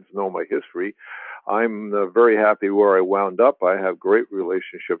my kids know my history, I'm very happy where I wound up. I have great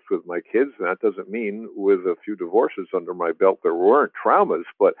relationships with my kids, and that doesn't mean with a few divorces under my belt there weren't traumas,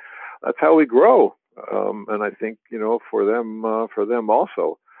 but that's how we grow. And I think for them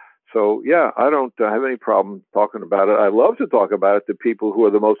also. So yeah, I don't have any problem talking about it. I love to talk about it to people who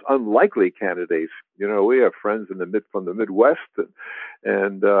are the most unlikely candidates. We have friends from the Midwest,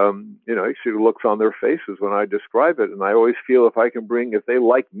 and you see the looks on their faces when I describe it. And I always feel if they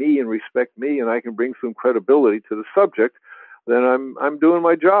like me and respect me, and I can bring some credibility to the subject, then I'm doing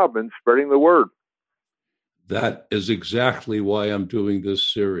my job and spreading the word. That is exactly why I'm doing this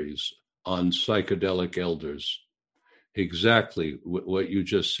series on psychedelic elders. Exactly what you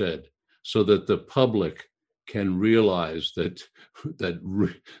just said, so that the public can realize that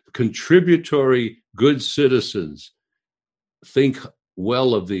contributory good citizens think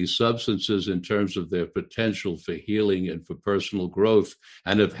well of these substances in terms of their potential for healing and for personal growth,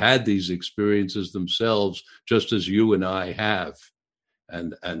 and have had these experiences themselves, just as you and I have.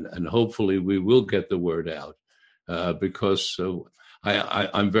 And hopefully we will get the word out, because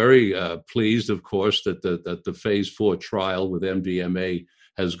I'm very pleased, of course, that the phase 4 trial with MDMA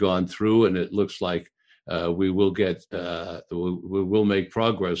has gone through, and it looks like we will make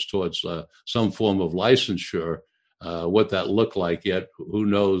progress towards some form of licensure. What that look like yet, who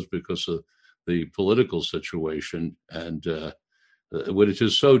knows, because of the political situation, and which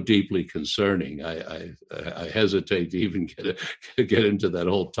is so deeply concerning. I hesitate to even get into that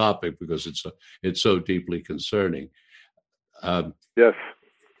whole topic because it's so deeply concerning. Yes,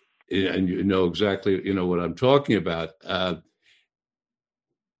 and exactly what I'm talking about.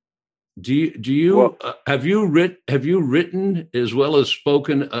 Do you have you written as well as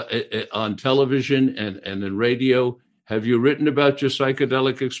spoken on television and in radio? Have you written about your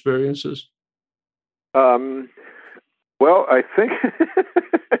psychedelic experiences? Well, I think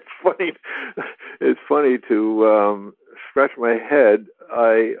it's funny to scratch my head.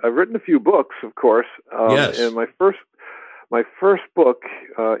 I've written a few books, of course. Yes. And my first book,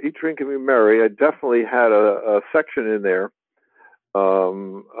 Eat, Drink, and Be Merry, I definitely had a section in there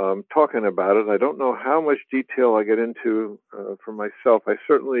talking about it. I don't know how much detail I get into for myself. I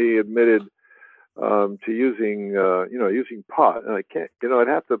certainly admitted to using using pot, and I can't. I'd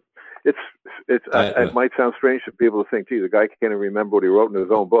have to. It might sound strange to people to think, gee, the guy can't even remember what he wrote in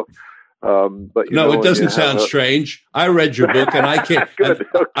his own book. But no, it doesn't sound strange. I read your book, and I can't. Good,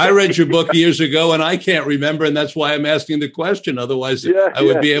 okay. I read your book years ago, and I can't remember, and that's why I'm asking the question. Otherwise, I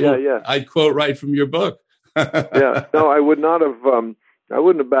would be able. I'd quote right from your book. Yeah, no, I would not have. I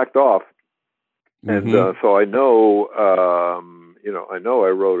wouldn't have backed off, and so I know. I know I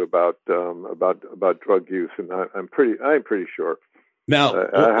wrote about drug use, and I'm pretty sure. Now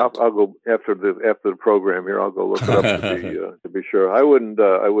I'll go after the program here. I'll go look it up to be sure. I wouldn't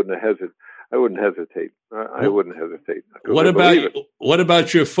hesitate. I wouldn't hesitate. What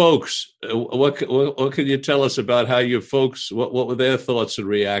about your folks? What can you tell us about how your folks? What were their thoughts and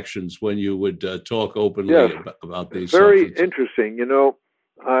reactions when you would talk openly about these? Very substances? Interesting.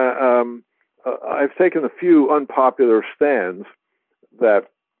 I've taken a few unpopular stands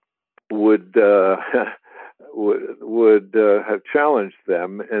that would have challenged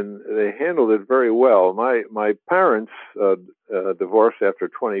them, and they handled it very well. My parents divorced after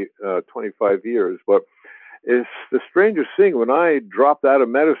 25 years, but it's the strangest thing. When I dropped out of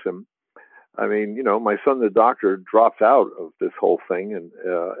medicine, I mean, my son, the doctor, dropped out of this whole thing, and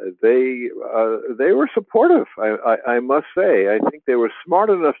they were supportive. I must say, I think they were smart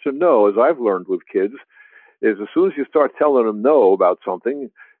enough to know, as I've learned with kids, is as soon as you start telling them no about something,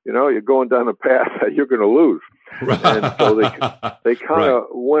 you're going down a path that you're going to lose. And so they kind of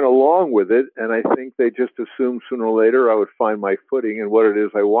went along with it, and I think they just assumed sooner or later I would find my footing and what it is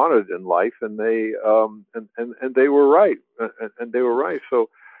I wanted in life, and they and they were right, and they were right.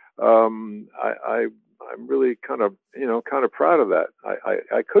 So I'm really kind of proud of that.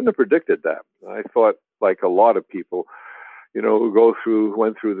 I couldn't have predicted that. I thought, like a lot of people, who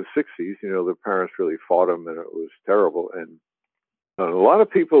went through the 60s, their parents really fought them, and it was terrible. And a lot of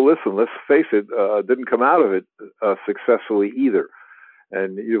people, listen, let's face it, didn't come out of it successfully either.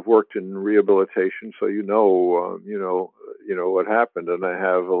 And you've worked in rehabilitation, so you know what happened. And I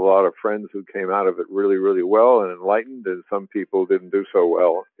have a lot of friends who came out of it really, really well and enlightened, and some people didn't do so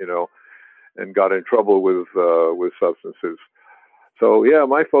well, and got in trouble with substances. So yeah,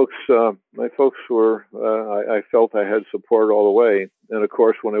 my folks were. I felt I had support all the way, and of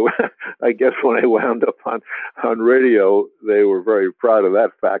course, when I wound up on radio, they were very proud of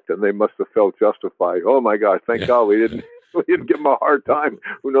that fact, and they must have felt justified. Oh my gosh, thank God we didn't give him a hard time.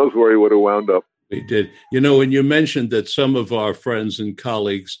 Who knows where he would have wound up? We did. When you mentioned that some of our friends and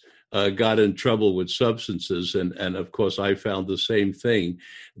colleagues got in trouble with substances, and of course, I found the same thing.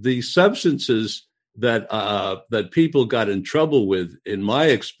 The substances that people got in trouble with, in my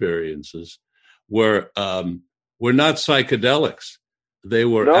experiences, were not psychedelics. They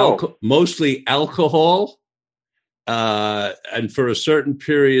were mostly alcohol, and for a certain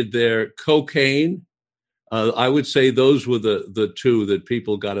period there, cocaine. I would say those were the two that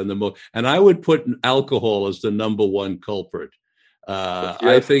people got in the most. And I would put alcohol as the number one culprit.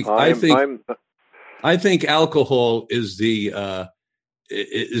 I think alcohol is the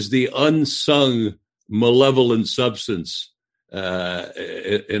unsung malevolent substance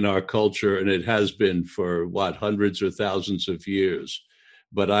in our culture, and it has been for hundreds or thousands of years.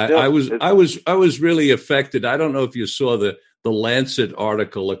 But I was really affected. I don't know if you saw the Lancet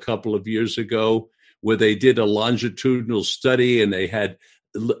article a couple of years ago, where they did a longitudinal study, and they had,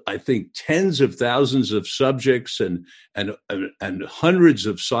 I think, tens of thousands of subjects, and hundreds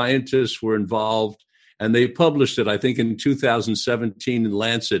of scientists were involved. And they published it, I think, in 2017 in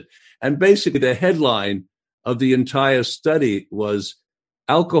Lancet. And basically the headline of the entire study was,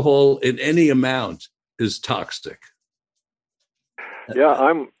 alcohol in any amount is toxic.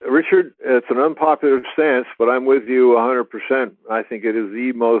 Yeah, Richard, it's an unpopular stance, but I'm with you 100%. I think it is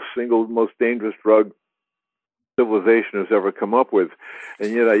the single most dangerous drug civilization has ever come up with.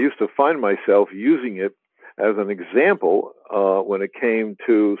 And yet I used to find myself using it as an example when it came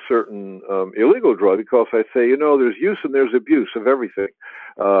to certain illegal drugs, because I say, there's use and there's abuse of everything.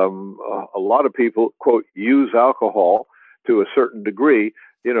 A lot of people, quote, use alcohol to a certain degree,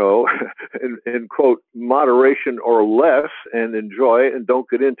 in quote, moderation or less, and enjoy and don't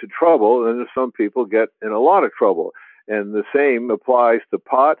get into trouble. And then some people get in a lot of trouble. And the same applies to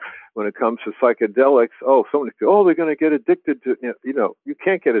pot when it comes to psychedelics. Oh, somebody goes, they're going to get addicted to, you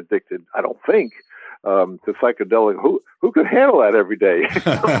can't get addicted, I don't think, to psychedelic. Who could handle that every day?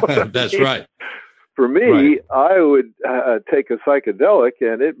 That's right. For me, I would take a psychedelic,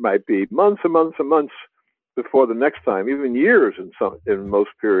 and it might be months and months and months before the next time, even years in most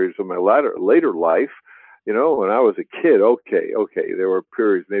periods of my later life. When I was a kid, okay, there were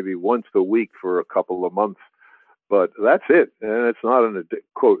periods maybe once a week for a couple of months. but that's it. And it's not an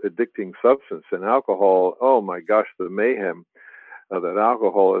quote addicting substance. And alcohol, oh my gosh, the mayhem that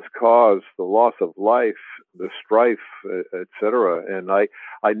alcohol has caused, the loss of life, the strife, etc. And I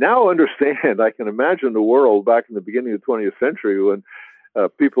now understand. I can imagine the world back in the beginning of the 20th century when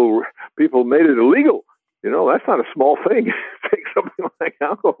people made it illegal. That's not a small thing. Take something like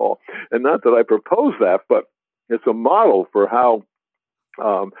alcohol, and not that I propose that, but it's a model for how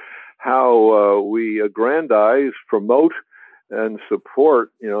we aggrandize, promote, and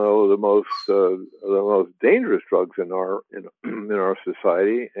support, the most dangerous drugs in our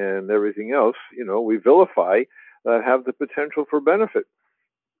society, and everything else, we vilify that have the potential for benefit.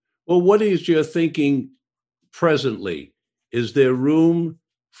 Well, what is your thinking presently? Is there room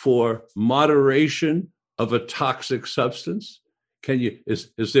for moderation of a toxic substance?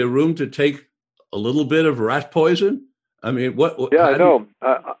 Is there room to take a little bit of rat poison? I mean, what? Yeah, I know.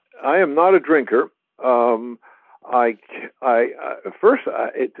 I am not a drinker.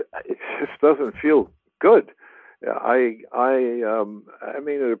 It just doesn't feel good. I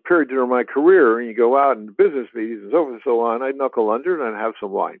mean, at a period during my career, and you go out in business meetings and so forth and so on, I'd knuckle under and I'd have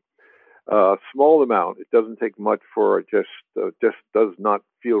some wine. Small amount. It doesn't take much for it. Just does not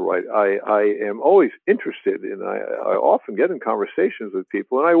feel right. I am always interested, and I often get in conversations with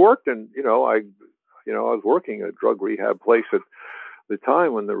people. And I worked in, I was working at a drug rehab place at the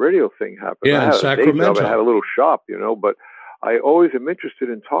time when the radio thing happened. Yeah, in Sacramento. I had a little shop, but I always am interested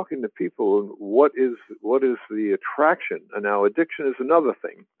in talking to people and what is the attraction. And now addiction is another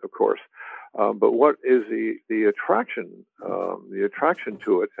thing, of course. But what is the attraction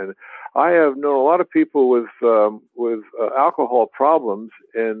to it? And I have known a lot of people with alcohol problems,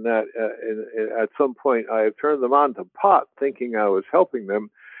 and that at some point I have turned them on to pot, thinking I was helping them.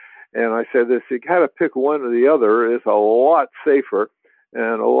 And I said, this, you got to pick one or the other. It's a lot safer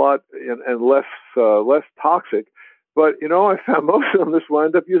and a lot and less toxic. But I found most of them just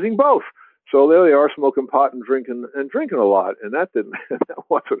wind up using both. So there they are, smoking pot and drinking a lot, and that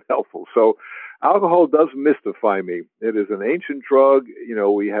wasn't helpful. So alcohol does mystify me. It is an ancient drug.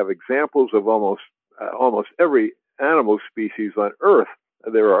 We have examples of almost every animal species on Earth.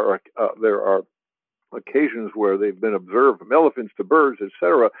 There are occasions where they've been observed, from elephants to birds,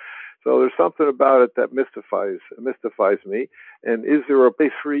 etc. So there's something about it that mystifies me. And is there a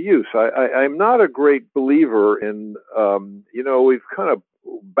place for use? I'm not a great believer in, we've kind of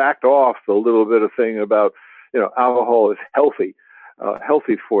backed off the little bit of thing about, alcohol is healthy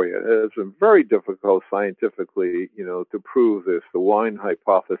for you. It's been very difficult scientifically, to prove this, the wine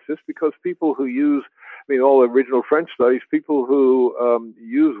hypothesis, because people who use, all the original French studies, people who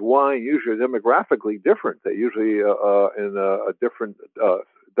use wine usually are demographically different. They usually in a different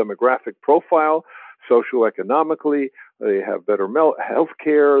demographic profile, socioeconomically. They have better health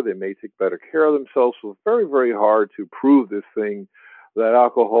care. They may take better care of themselves. So it's very, very hard to prove this thing that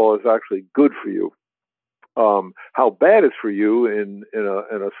alcohol is actually good for you. How bad it's for you in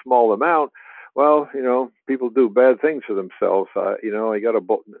a small amount, well, people do bad things to themselves. You got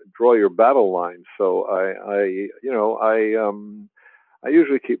to draw your battle lines. So I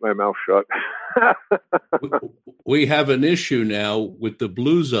usually keep my mouth shut. We have an issue now with the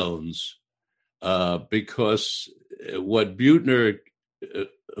blue zones because what Buettner,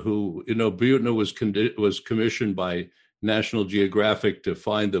 Buettner was commissioned by National Geographic to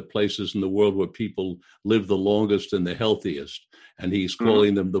find the places in the world where people live the longest and the healthiest. And he's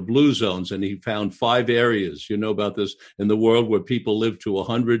calling them the blue zones. And he found 5 areas, about this, in the world where people live to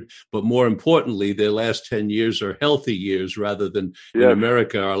 100. But more importantly, their last 10 years are healthy years rather than in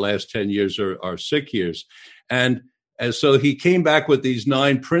America, our last 10 years are sick years. And so he came back with these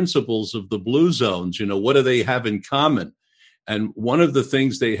 9 principles of the blue zones. What do they have in common? And one of the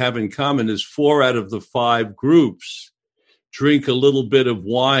things they have in common is 4 out of the 5 groups drink a little bit of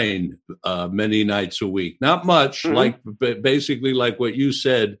wine many nights a week. Not much, basically like what you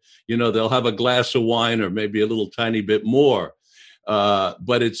said, they'll have a glass of wine or maybe a little tiny bit more.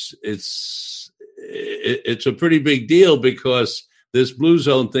 But it's a pretty big deal because this blue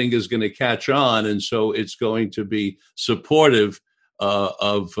zone thing is going to catch on. And so it's going to be supportive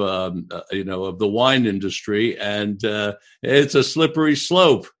of the wine industry. And it's a slippery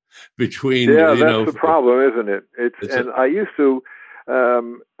slope. Between that's the problem, isn't it? I used to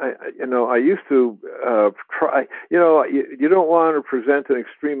try. You don't want to present an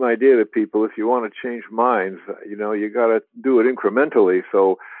extreme idea to people if you want to change minds. You got to do it incrementally.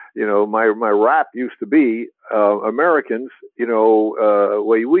 So my rap used to be Americans.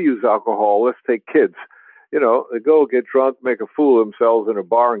 Way we use alcohol. Let's take kids. They go get drunk, make a fool of themselves in a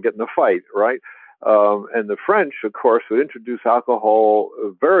bar, and get in a fight, right? And the French, of course, would introduce alcohol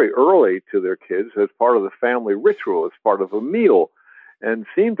very early to their kids as part of the family ritual, as part of a meal, and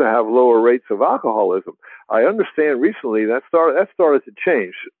seem to have lower rates of alcoholism. I understand recently that started to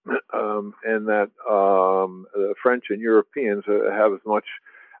change, and that the French and Europeans have as much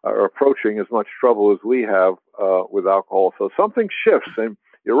are approaching as much trouble as we have with alcohol. So something shifts, and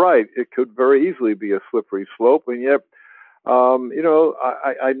you're right, it could very easily be a slippery slope. And yet,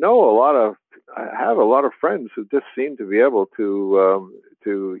 I know I have a lot of friends who just seem to be able to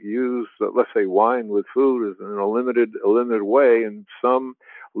use, let's say, wine with food in a limited way, and some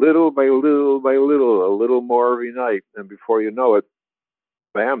little by little a little more every night, and before you know it,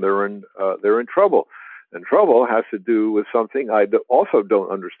 bam, they're in trouble. And trouble has to do with something I also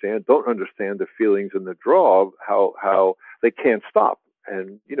don't understand. Don't understand the feelings and the draw of how they can't stop.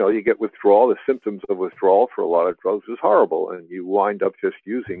 And, you get withdrawal. The symptoms of withdrawal for a lot of drugs is horrible. And you wind up just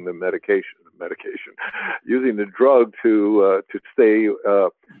using the medication, using the drug to stay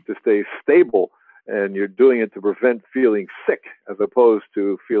stable. And you're doing it to prevent feeling sick as opposed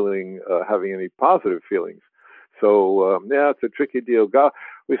to having any positive feelings. So, it's a tricky deal. God,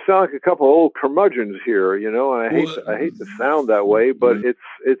 we sound like a couple of old curmudgeons here, and I hate to sound that way, but it's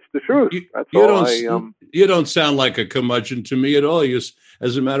the truth. You don't sound like a curmudgeon to me at all.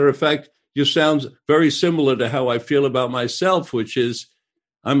 As a matter of fact, you sound very similar to how I feel about myself, which is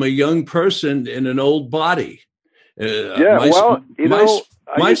I'm a young person in an old body. My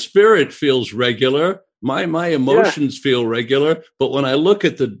spirit feels regular. My emotions feel regular, but when I look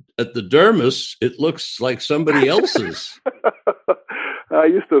at the dermis, it looks like somebody else's. I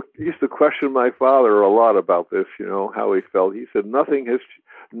used to question my father a lot about this, how he felt. He said nothing has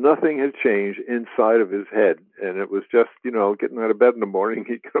changed inside of his head, and it was just, getting out of bed in the morning,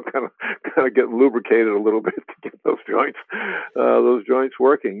 he kind of get lubricated a little bit to get those joints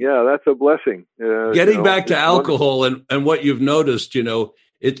working. Yeah, that's a blessing. Getting back to alcohol and what you've noticed,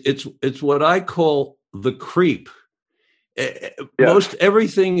 it's what I call the creep. Most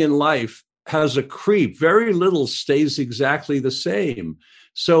everything in life has a creep. Very little stays exactly the same.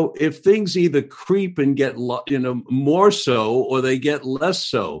 So if things either creep and get more so, or they get less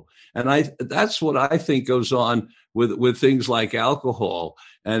so, and that's what I think goes on with things like alcohol,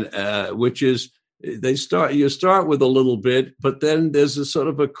 and which is you start with a little bit, but then there's a sort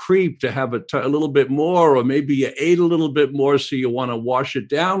of a creep to have a little bit more, or maybe you ate a little bit more, so you want to wash it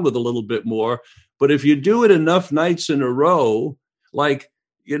down with a little bit more. But if you do it enough nights in a row, like,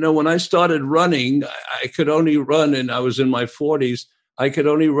 when I started running, I could only run, and I was in my 40s, I could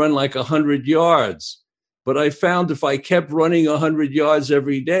only run like 100 yards. But I found if I kept running 100 yards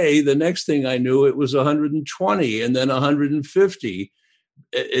every day, the next thing I knew, it was 120 and then 150.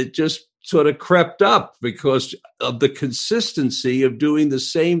 It just sort of crept up because of the consistency of doing the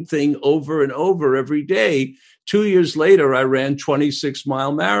same thing over and over every day. 2 years later, I ran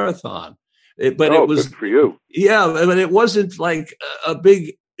 26-mile marathon. It was good for you. Yeah, but it wasn't like a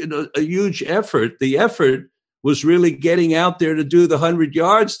big, a huge effort. The effort was really getting out there to do the 100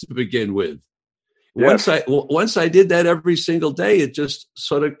 yards to begin with. Yes. Once I did that every single day, it just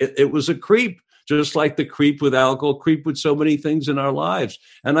sort of it was a creep, just like the creep with alcohol, creep with so many things in our lives.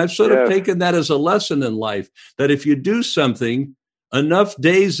 And I've sort of taken that as a lesson in life, that if you do something enough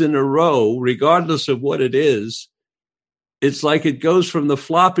days in a row, regardless of what it is, it's like it goes from the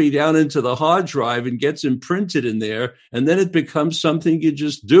floppy down into the hard drive and gets imprinted in there. And then it becomes something you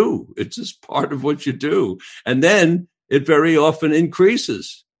just do. It's just part of what you do. And then it very often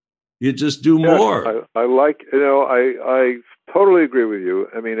increases. You just do more. I like, I totally agree with you.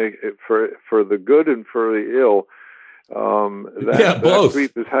 I mean, for the good and for the ill, that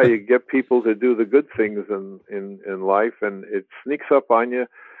creep is how you get people to do the good things in life. And it sneaks up on you.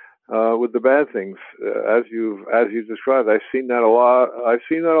 With the bad things, as you described, I've seen that a lot. I've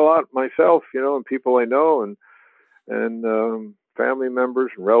seen that a lot myself, and people I know, and family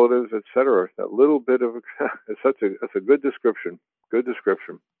members and relatives, etc. That little bit of that's a good description. Good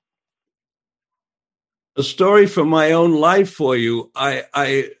description. A story from my own life for you.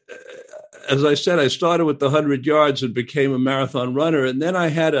 I as I said, I started with the 100 yards and became a marathon runner, and then I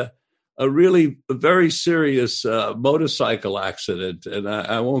had a very serious motorcycle accident, and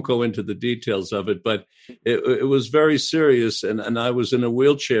I won't go into the details of it, but it was very serious, and I was in a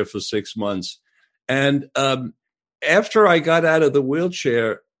wheelchair for 6 months. And after I got out of the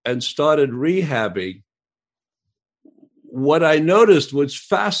wheelchair and started rehabbing, what I noticed was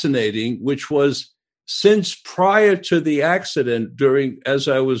fascinating, which was since prior to the accident, as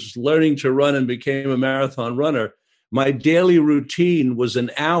I was learning to run and became a marathon runner, my daily routine was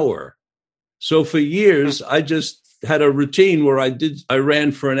an hour. So for years, I just had a routine where I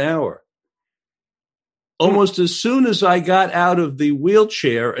ran for an hour. almost as soon as I got out of the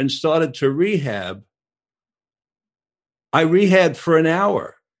wheelchair and started to rehab, I rehabbed for an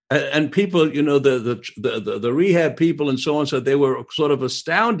hour. And people, the rehab people and so on, said they were sort of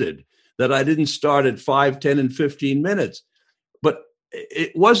astounded that I didn't start at 5, 10, and 15 minutes. But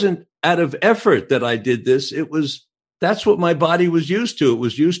it wasn't out of effort that I did this. That's what my body was used to. It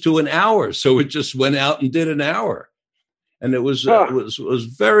was used to an hour. So it just went out and did an hour. And it was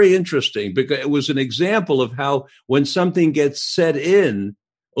very interesting because it was an example of how when something gets set in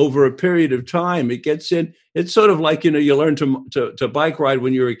over a period of time, it gets in. It's sort of like, you learn to bike ride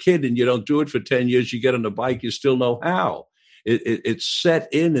when you're a kid and you don't do it for 10 years. You get on a bike, you still know how. It's set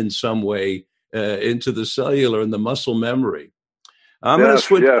in some way into the cellular and the muscle memory. I'm going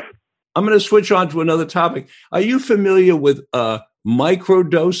to switch on to another topic. Are you familiar with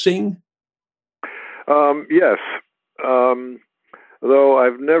microdosing? Yes. Though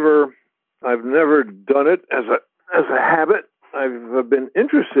I've never done it as a habit. I've been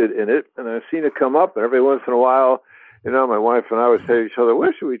interested in it, and I've seen it come up. And every once in a while, my wife and I would say to each other,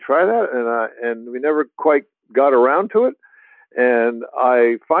 "Well, should we try that?" And we never quite got around to it. And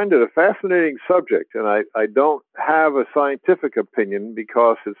I find it a fascinating subject, and I don't have a scientific opinion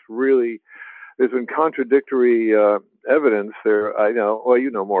because there's been contradictory evidence there. I know, well, you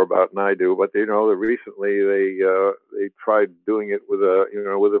know more about it than I do, but that recently they tried doing it with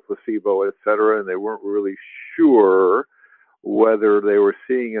a placebo, et cetera, and they weren't really sure whether they were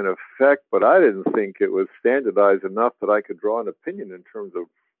seeing an effect. But I didn't think it was standardized enough that I could draw an opinion in terms of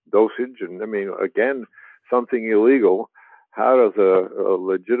dosage. And I mean, again, something illegal. How does a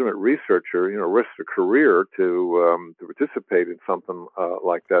legitimate researcher, risk a career to participate in something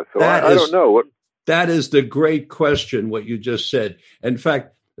like that? So I don't know. That is the great question, what you just said. In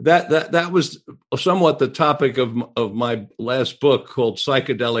fact, that was somewhat the topic of my last book called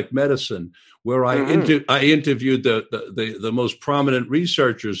Psychedelic Medicine, where I interviewed the most prominent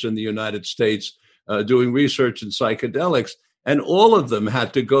researchers in the United States doing research in psychedelics, and all of them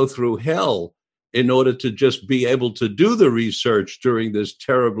had to go through hell in order to just be able to do the research during this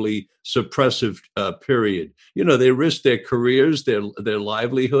terribly suppressive period. They risked their careers, their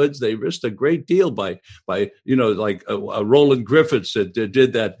livelihoods. They risked a great deal by like Roland Griffiths that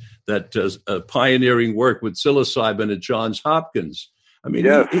did that pioneering work with psilocybin at Johns Hopkins. I mean,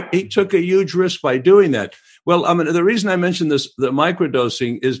 yes. he took a huge risk by doing that. Well, the reason I mentioned the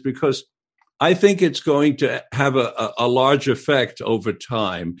microdosing is because I think it's going to have a large effect over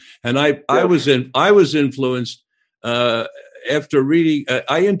time. And I was influenced after reading.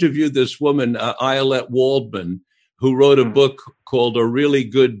 I interviewed this woman, Ayelet Waldman, who wrote a book called A Really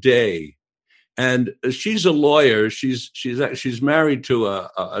Good Day. And she's a lawyer. She's married to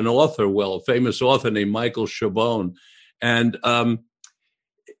an author, a famous author named Michael Chabon. And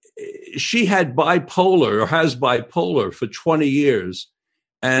she had bipolar, or has bipolar, for 20 years.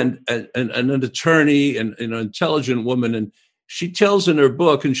 And an attorney and an intelligent woman. And she tells in her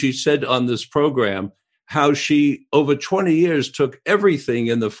book, and she said on this program, how she, over 20 years, took everything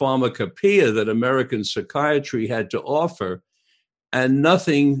in the pharmacopoeia that American psychiatry had to offer, and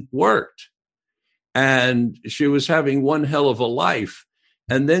nothing worked. And she was having one hell of a life.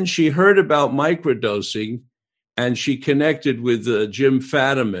 And then she heard about microdosing, and she connected with Jim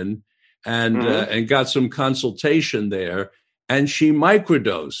Fadiman and got some consultation there. And she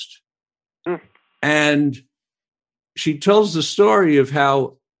microdosed. And she tells the story of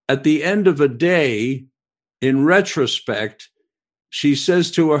how at the end of a day, in retrospect, she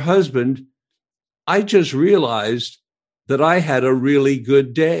says to her husband, "I just realized that I had a really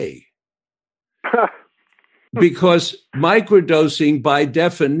good day." Because microdosing, by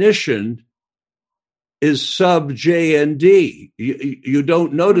definition, is sub JND. You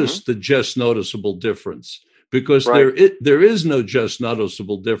don't notice the just noticeable difference. Because there is no just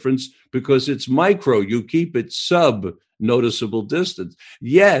noticeable difference, because it's micro. You keep it sub noticeable distance.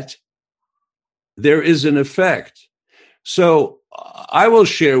 Yet there is an effect. So I will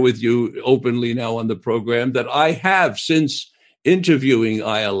share with you openly now on the program that I have, since interviewing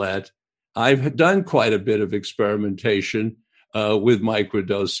Ayelet, I've done quite a bit of experimentation with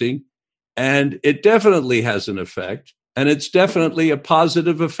microdosing, and it definitely has an effect, and it's definitely a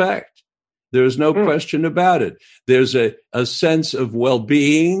positive effect. There's no question about it. There's a sense of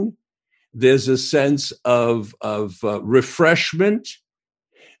well-being. There's a sense of refreshment.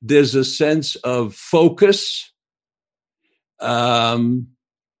 There's a sense of focus. There's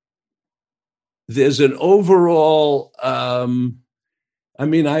an overall, I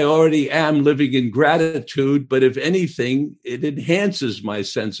already am living in gratitude, but if anything, it enhances my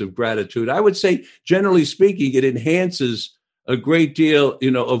sense of gratitude. I would say, generally speaking, it enhances a great deal,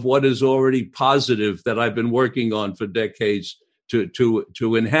 of what is already positive that I've been working on for decades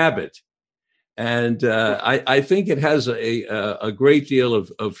to inhabit. And I think it has a great deal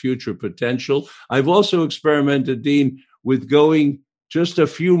of future potential. I've also experimented, Dean, with going just a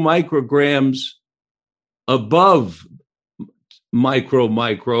few micrograms above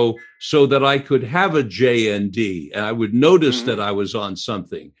micro, so that I could have a JND and I would notice that I was on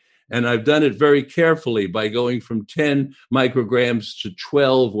something. And I've done it very carefully by going from 10 micrograms to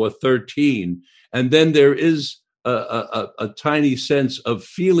 12 or 13. And then there is a tiny sense of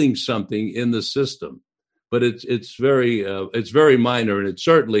feeling something in the system. But it's very minor, and it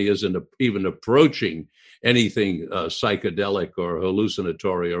certainly isn't even approaching anything psychedelic or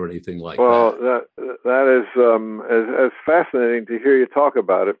hallucinatory or anything like that. Well, that is as fascinating to hear you talk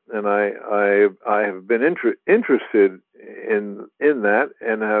about it, and I have been interested in that,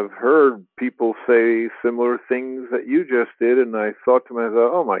 and have heard people say similar things that you just did, and I thought to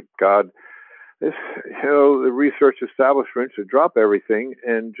myself, oh my God, this the research establishment should drop everything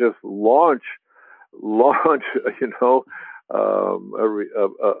and just launch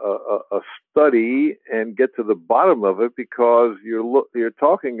a study and get to the bottom of it, because you're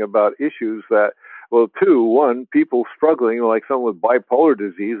talking about issues that, well, one, people struggling, like someone with bipolar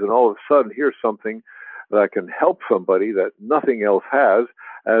disease, and all of a sudden here's something that can help somebody that nothing else has,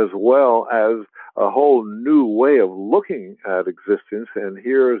 as well as a whole new way of looking at existence. And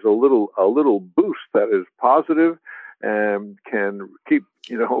here's a little boost that is positive and can keep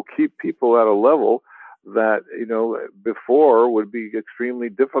people at a level that before would be extremely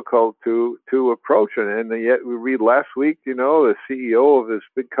difficult to approach. And yet we read last week, the CEO of this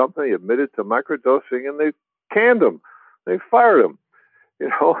big company admitted to microdosing, and they canned him, they fired him.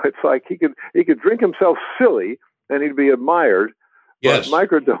 It's like he could drink himself silly and he'd be admired. Yes. But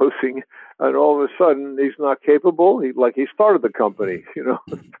microdosing, and all of a sudden he's not capable. He started the company,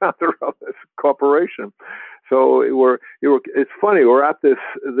 founder of this corporation. So it's funny. We're at this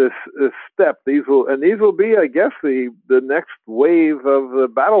step. These will be, I guess, the next wave of the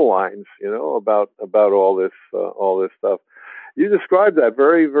battle lines. About all this stuff. You described that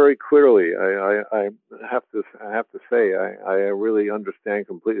very, very clearly. I have to say I really understand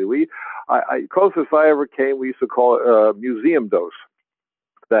completely. Closest I ever came, we used to call it a museum dose.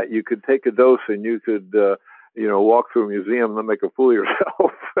 That you could take a dose and you could walk through a museum and make a fool of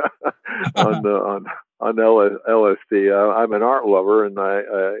yourself on LSD. I'm an art lover, and I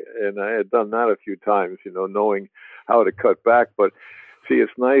had done that a few times, knowing how to cut back. But see,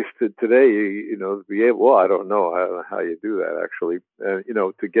 it's nice today, to be able. Well, I don't know how you do that actually,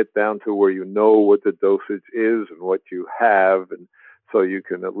 to get down to where what the dosage is and what you have, and so you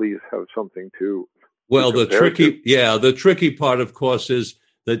can at least have something to. Well, the tricky part, of course, is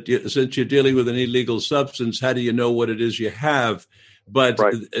that since you're dealing with an illegal substance, how do you know what it is you have? But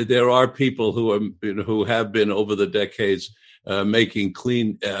there are people who have been over the decades making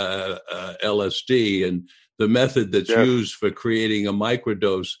clean LSD, and the method that's used for creating a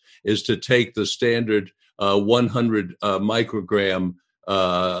microdose is to take the standard 100 microgram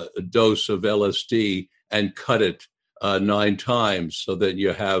dose of LSD and cut it 9 times, so that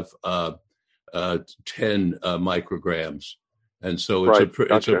you have 10 micrograms. And so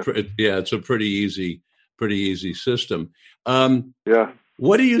it's a pretty easy system.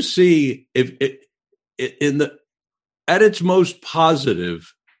 What do you see if at its most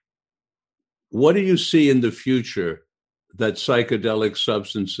positive? What do you see in the future that psychedelic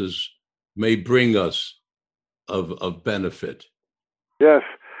substances may bring us of benefit? Yes,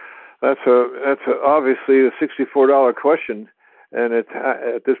 that's obviously a $64 question. And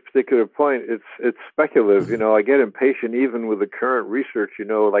at this particular point, it's speculative. I get impatient even with the current research.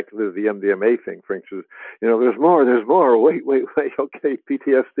 Like the MDMA thing, for instance. There's more. Wait. Okay,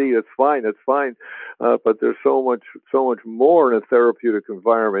 PTSD. It's fine. But there's so much more in a therapeutic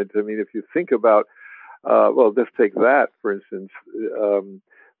environment. I mean, if you think about, let's take that for instance.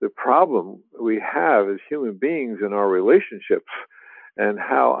 The problem we have as human beings in our relationships. And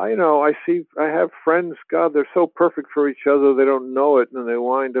how I have friends, God, they're so perfect for each other, they don't know it, and they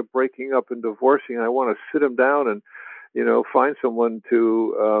wind up breaking up and divorcing. I want to sit them down and, find someone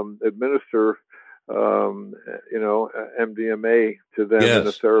to administer, MDMA to them in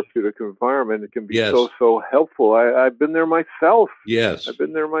a therapeutic environment. It can be so helpful. I've been there myself. Yes, I've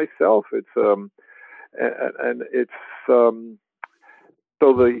been there myself. It's and it's so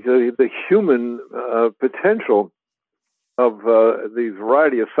the human potential of these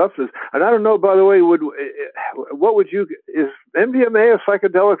variety of substances. And I don't know, by the way, is MDMA a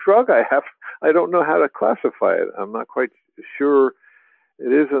psychedelic drug? I don't know how to classify it. I'm not quite sure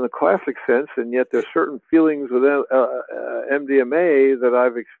It is in the classic sense, and yet there's certain feelings with MDMA that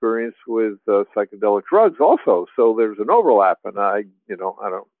I've experienced with psychedelic drugs also. So there's an overlap, and I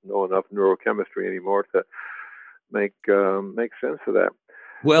don't know enough neurochemistry anymore to make sense of that.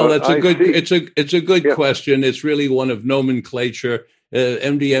 Well, that's it's a good question. It's really one of nomenclature.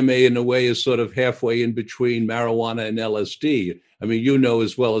 MDMA, in a way, is sort of halfway in between marijuana and LSD. I mean, you know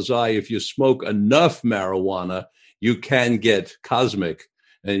as well as I, if you smoke enough marijuana, you can get cosmic,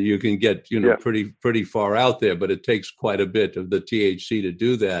 and you can get pretty far out there. But it takes quite a bit of the THC to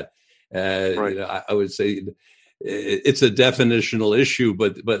do that. Right. I would say it's a definitional issue,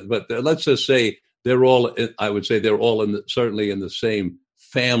 but let's just say they're all. I would say they're all certainly in the same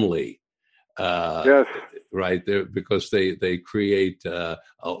family. Yes. Right there, because they create.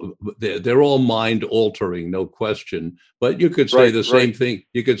 They're all mind altering, no question. But you could say the same thing.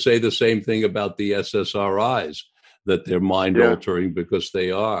 You could say the same thing about the SSRIs, that they're mind altering because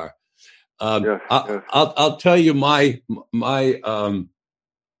they are. I'll tell you my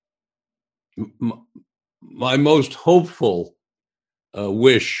most hopeful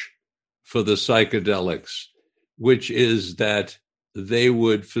wish for the psychedelics, which is that they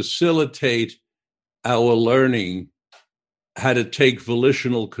would facilitate our learning how to take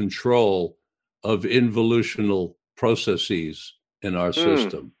volitional control of involutional processes in our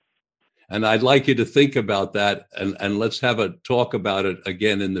system. And I'd like you to think about that, and let's have a talk about it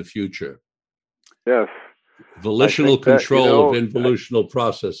again in the future. Yes. Volitional control of involutional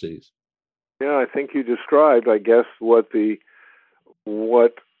processes. Yeah, I think you described, I guess, what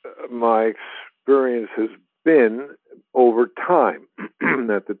my experience has been over time.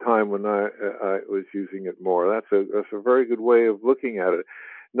 At the time when I was using it more, that's a very good way of looking at it.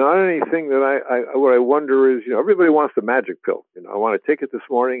 Not anything that what I wonder is, everybody wants the magic pill. I want to take it this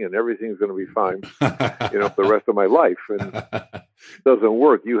morning and everything's going to be fine, for the rest of my life. And it doesn't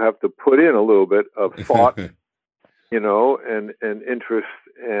work. You have to put in a little bit of thought, and interest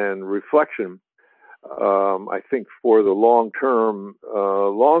and reflection. I think for the long-term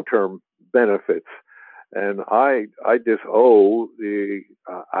benefits. And I just owe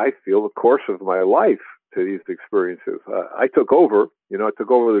I feel the course of my life to these experiences. I took over, I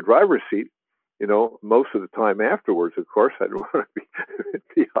took over the driver's seat, most of the time afterwards. Of course, I don't want to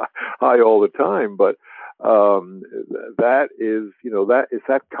be high all the time, but that is, that is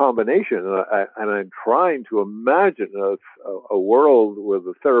that combination. And I'm trying to imagine a world with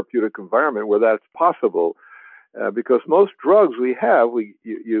a therapeutic environment where that's possible. Because most drugs we have,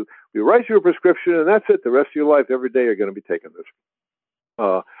 you write you a prescription and that's it. The rest of your life, every day, you're going to be taking this.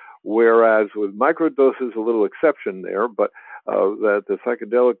 Whereas with microdoses, a little exception there, but that the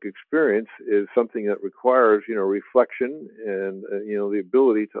psychedelic experience is something that requires, reflection and the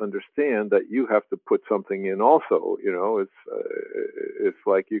ability to understand that you have to put something in also. It's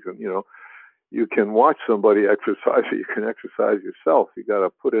like you can watch somebody exercise, or you can exercise yourself. You got to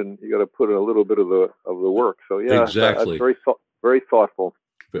put in a little bit of the work. So exactly. That's very thoughtful.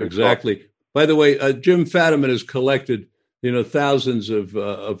 Exactly. By the way, Jim Fadiman has collected, thousands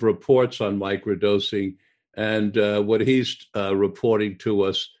of reports on microdosing, and what he's reporting to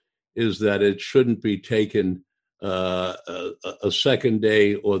us is that it shouldn't be taken a second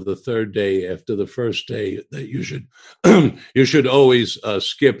day or the third day after the first day. That you should you should always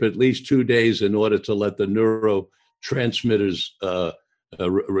skip at least 2 days in order to let the neurotransmitters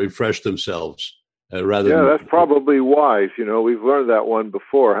refresh themselves. That's probably wise. We've learned that one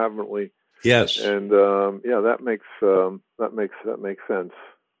before, haven't we? Yes. And that makes sense.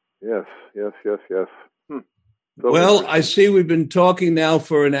 Yes. Well, I see we've been talking now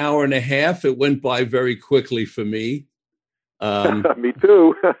for an hour and a half. It went by very quickly for me. Me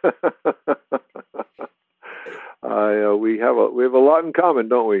too. We have a lot in common,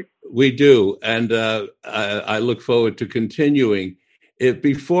 don't we? We do, and I look forward to continuing.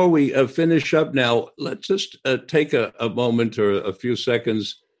 Before we finish up now, let's just take a moment or a few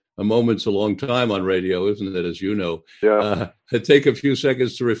seconds. A moment's a long time on radio, isn't it? As you know, take a few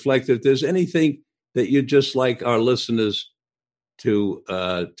seconds to reflect. If there's anything that you'd just like our listeners to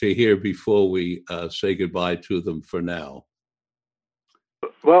hear before we say goodbye to them for now.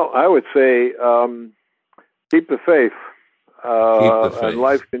 Well, I would say keep the faith. And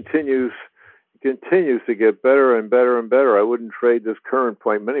life continues to get better and better and better. I wouldn't trade this current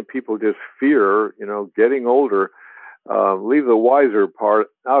point. Many people just fear, getting older. Leave the wiser part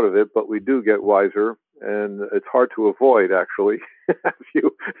out of it, but we do get wiser, and it's hard to avoid actually.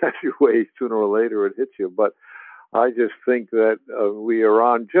 as you age, sooner or later it hits you. But I just think that we are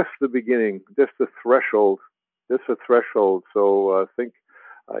on just the beginning, just the threshold. So think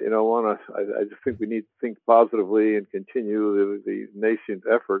I just think we need to think positively and continue the nascent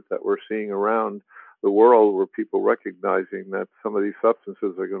effort that we're seeing around the world, where people recognizing that some of these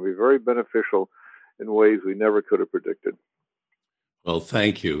substances are going to be very beneficial in ways we never could have predicted. Well,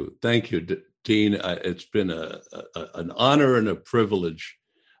 thank you. Thank you, Dean. It's been an honor and a privilege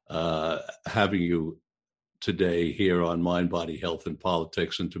having you today here on Mind, Body, Health, and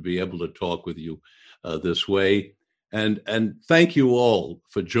Politics, and to be able to talk with you this way. And thank you all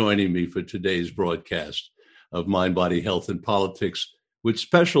for joining me for today's broadcast of Mind, Body, Health, and Politics, with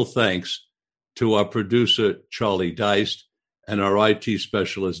special thanks to our producer, Charlie Deist, and our IT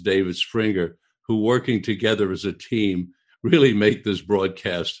specialist, David Springer, who, working together as a team, really make this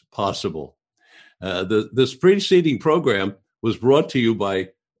broadcast possible. This preceding program was brought to you by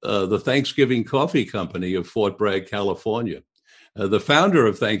the Thanksgiving Coffee Company of Fort Bragg, California. The founder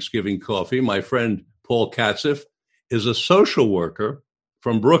of Thanksgiving Coffee, my friend Paul Katzeff, is a social worker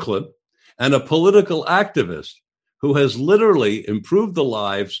from Brooklyn and a political activist who has literally improved the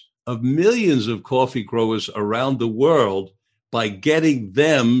lives of millions of coffee growers around the world by getting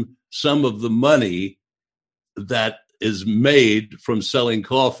them some of the money that is made from selling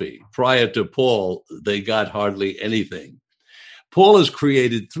coffee. Prior to Paul, they got hardly anything. Paul has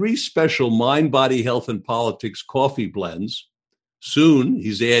created 3 special Mind, Body, Health, and Politics coffee blends. Soon,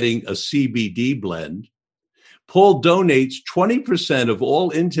 he's adding a CBD blend. Paul donates 20% of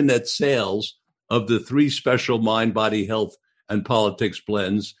all internet sales of the 3 special Mind, Body, Health, and Politics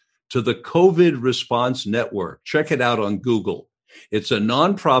blends to the COVID Response Network. Check it out on Google. It's a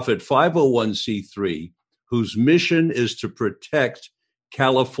nonprofit 501c3 whose mission is to protect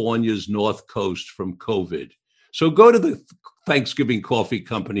California's North Coast from COVID. So go to the Thanksgiving Coffee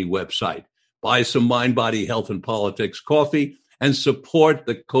Company website, buy some Mind, Body, Health, and Politics coffee, and support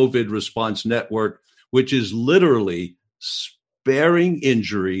the COVID Response Network, which is literally sparing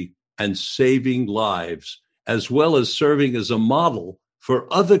injury and saving lives, as well as serving as a model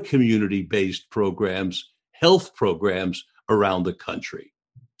for other community-based programs, health programs around the country.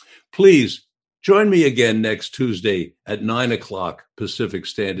 Please join me again next Tuesday at 9 o'clock Pacific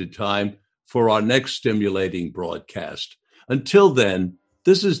Standard Time for our next stimulating broadcast. Until then,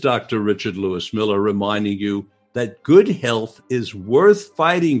 this is Dr. Richard Lewis Miller reminding you that good health is worth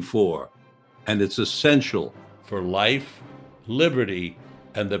fighting for, and it's essential for life, liberty,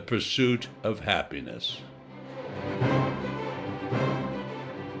 and the pursuit of happiness.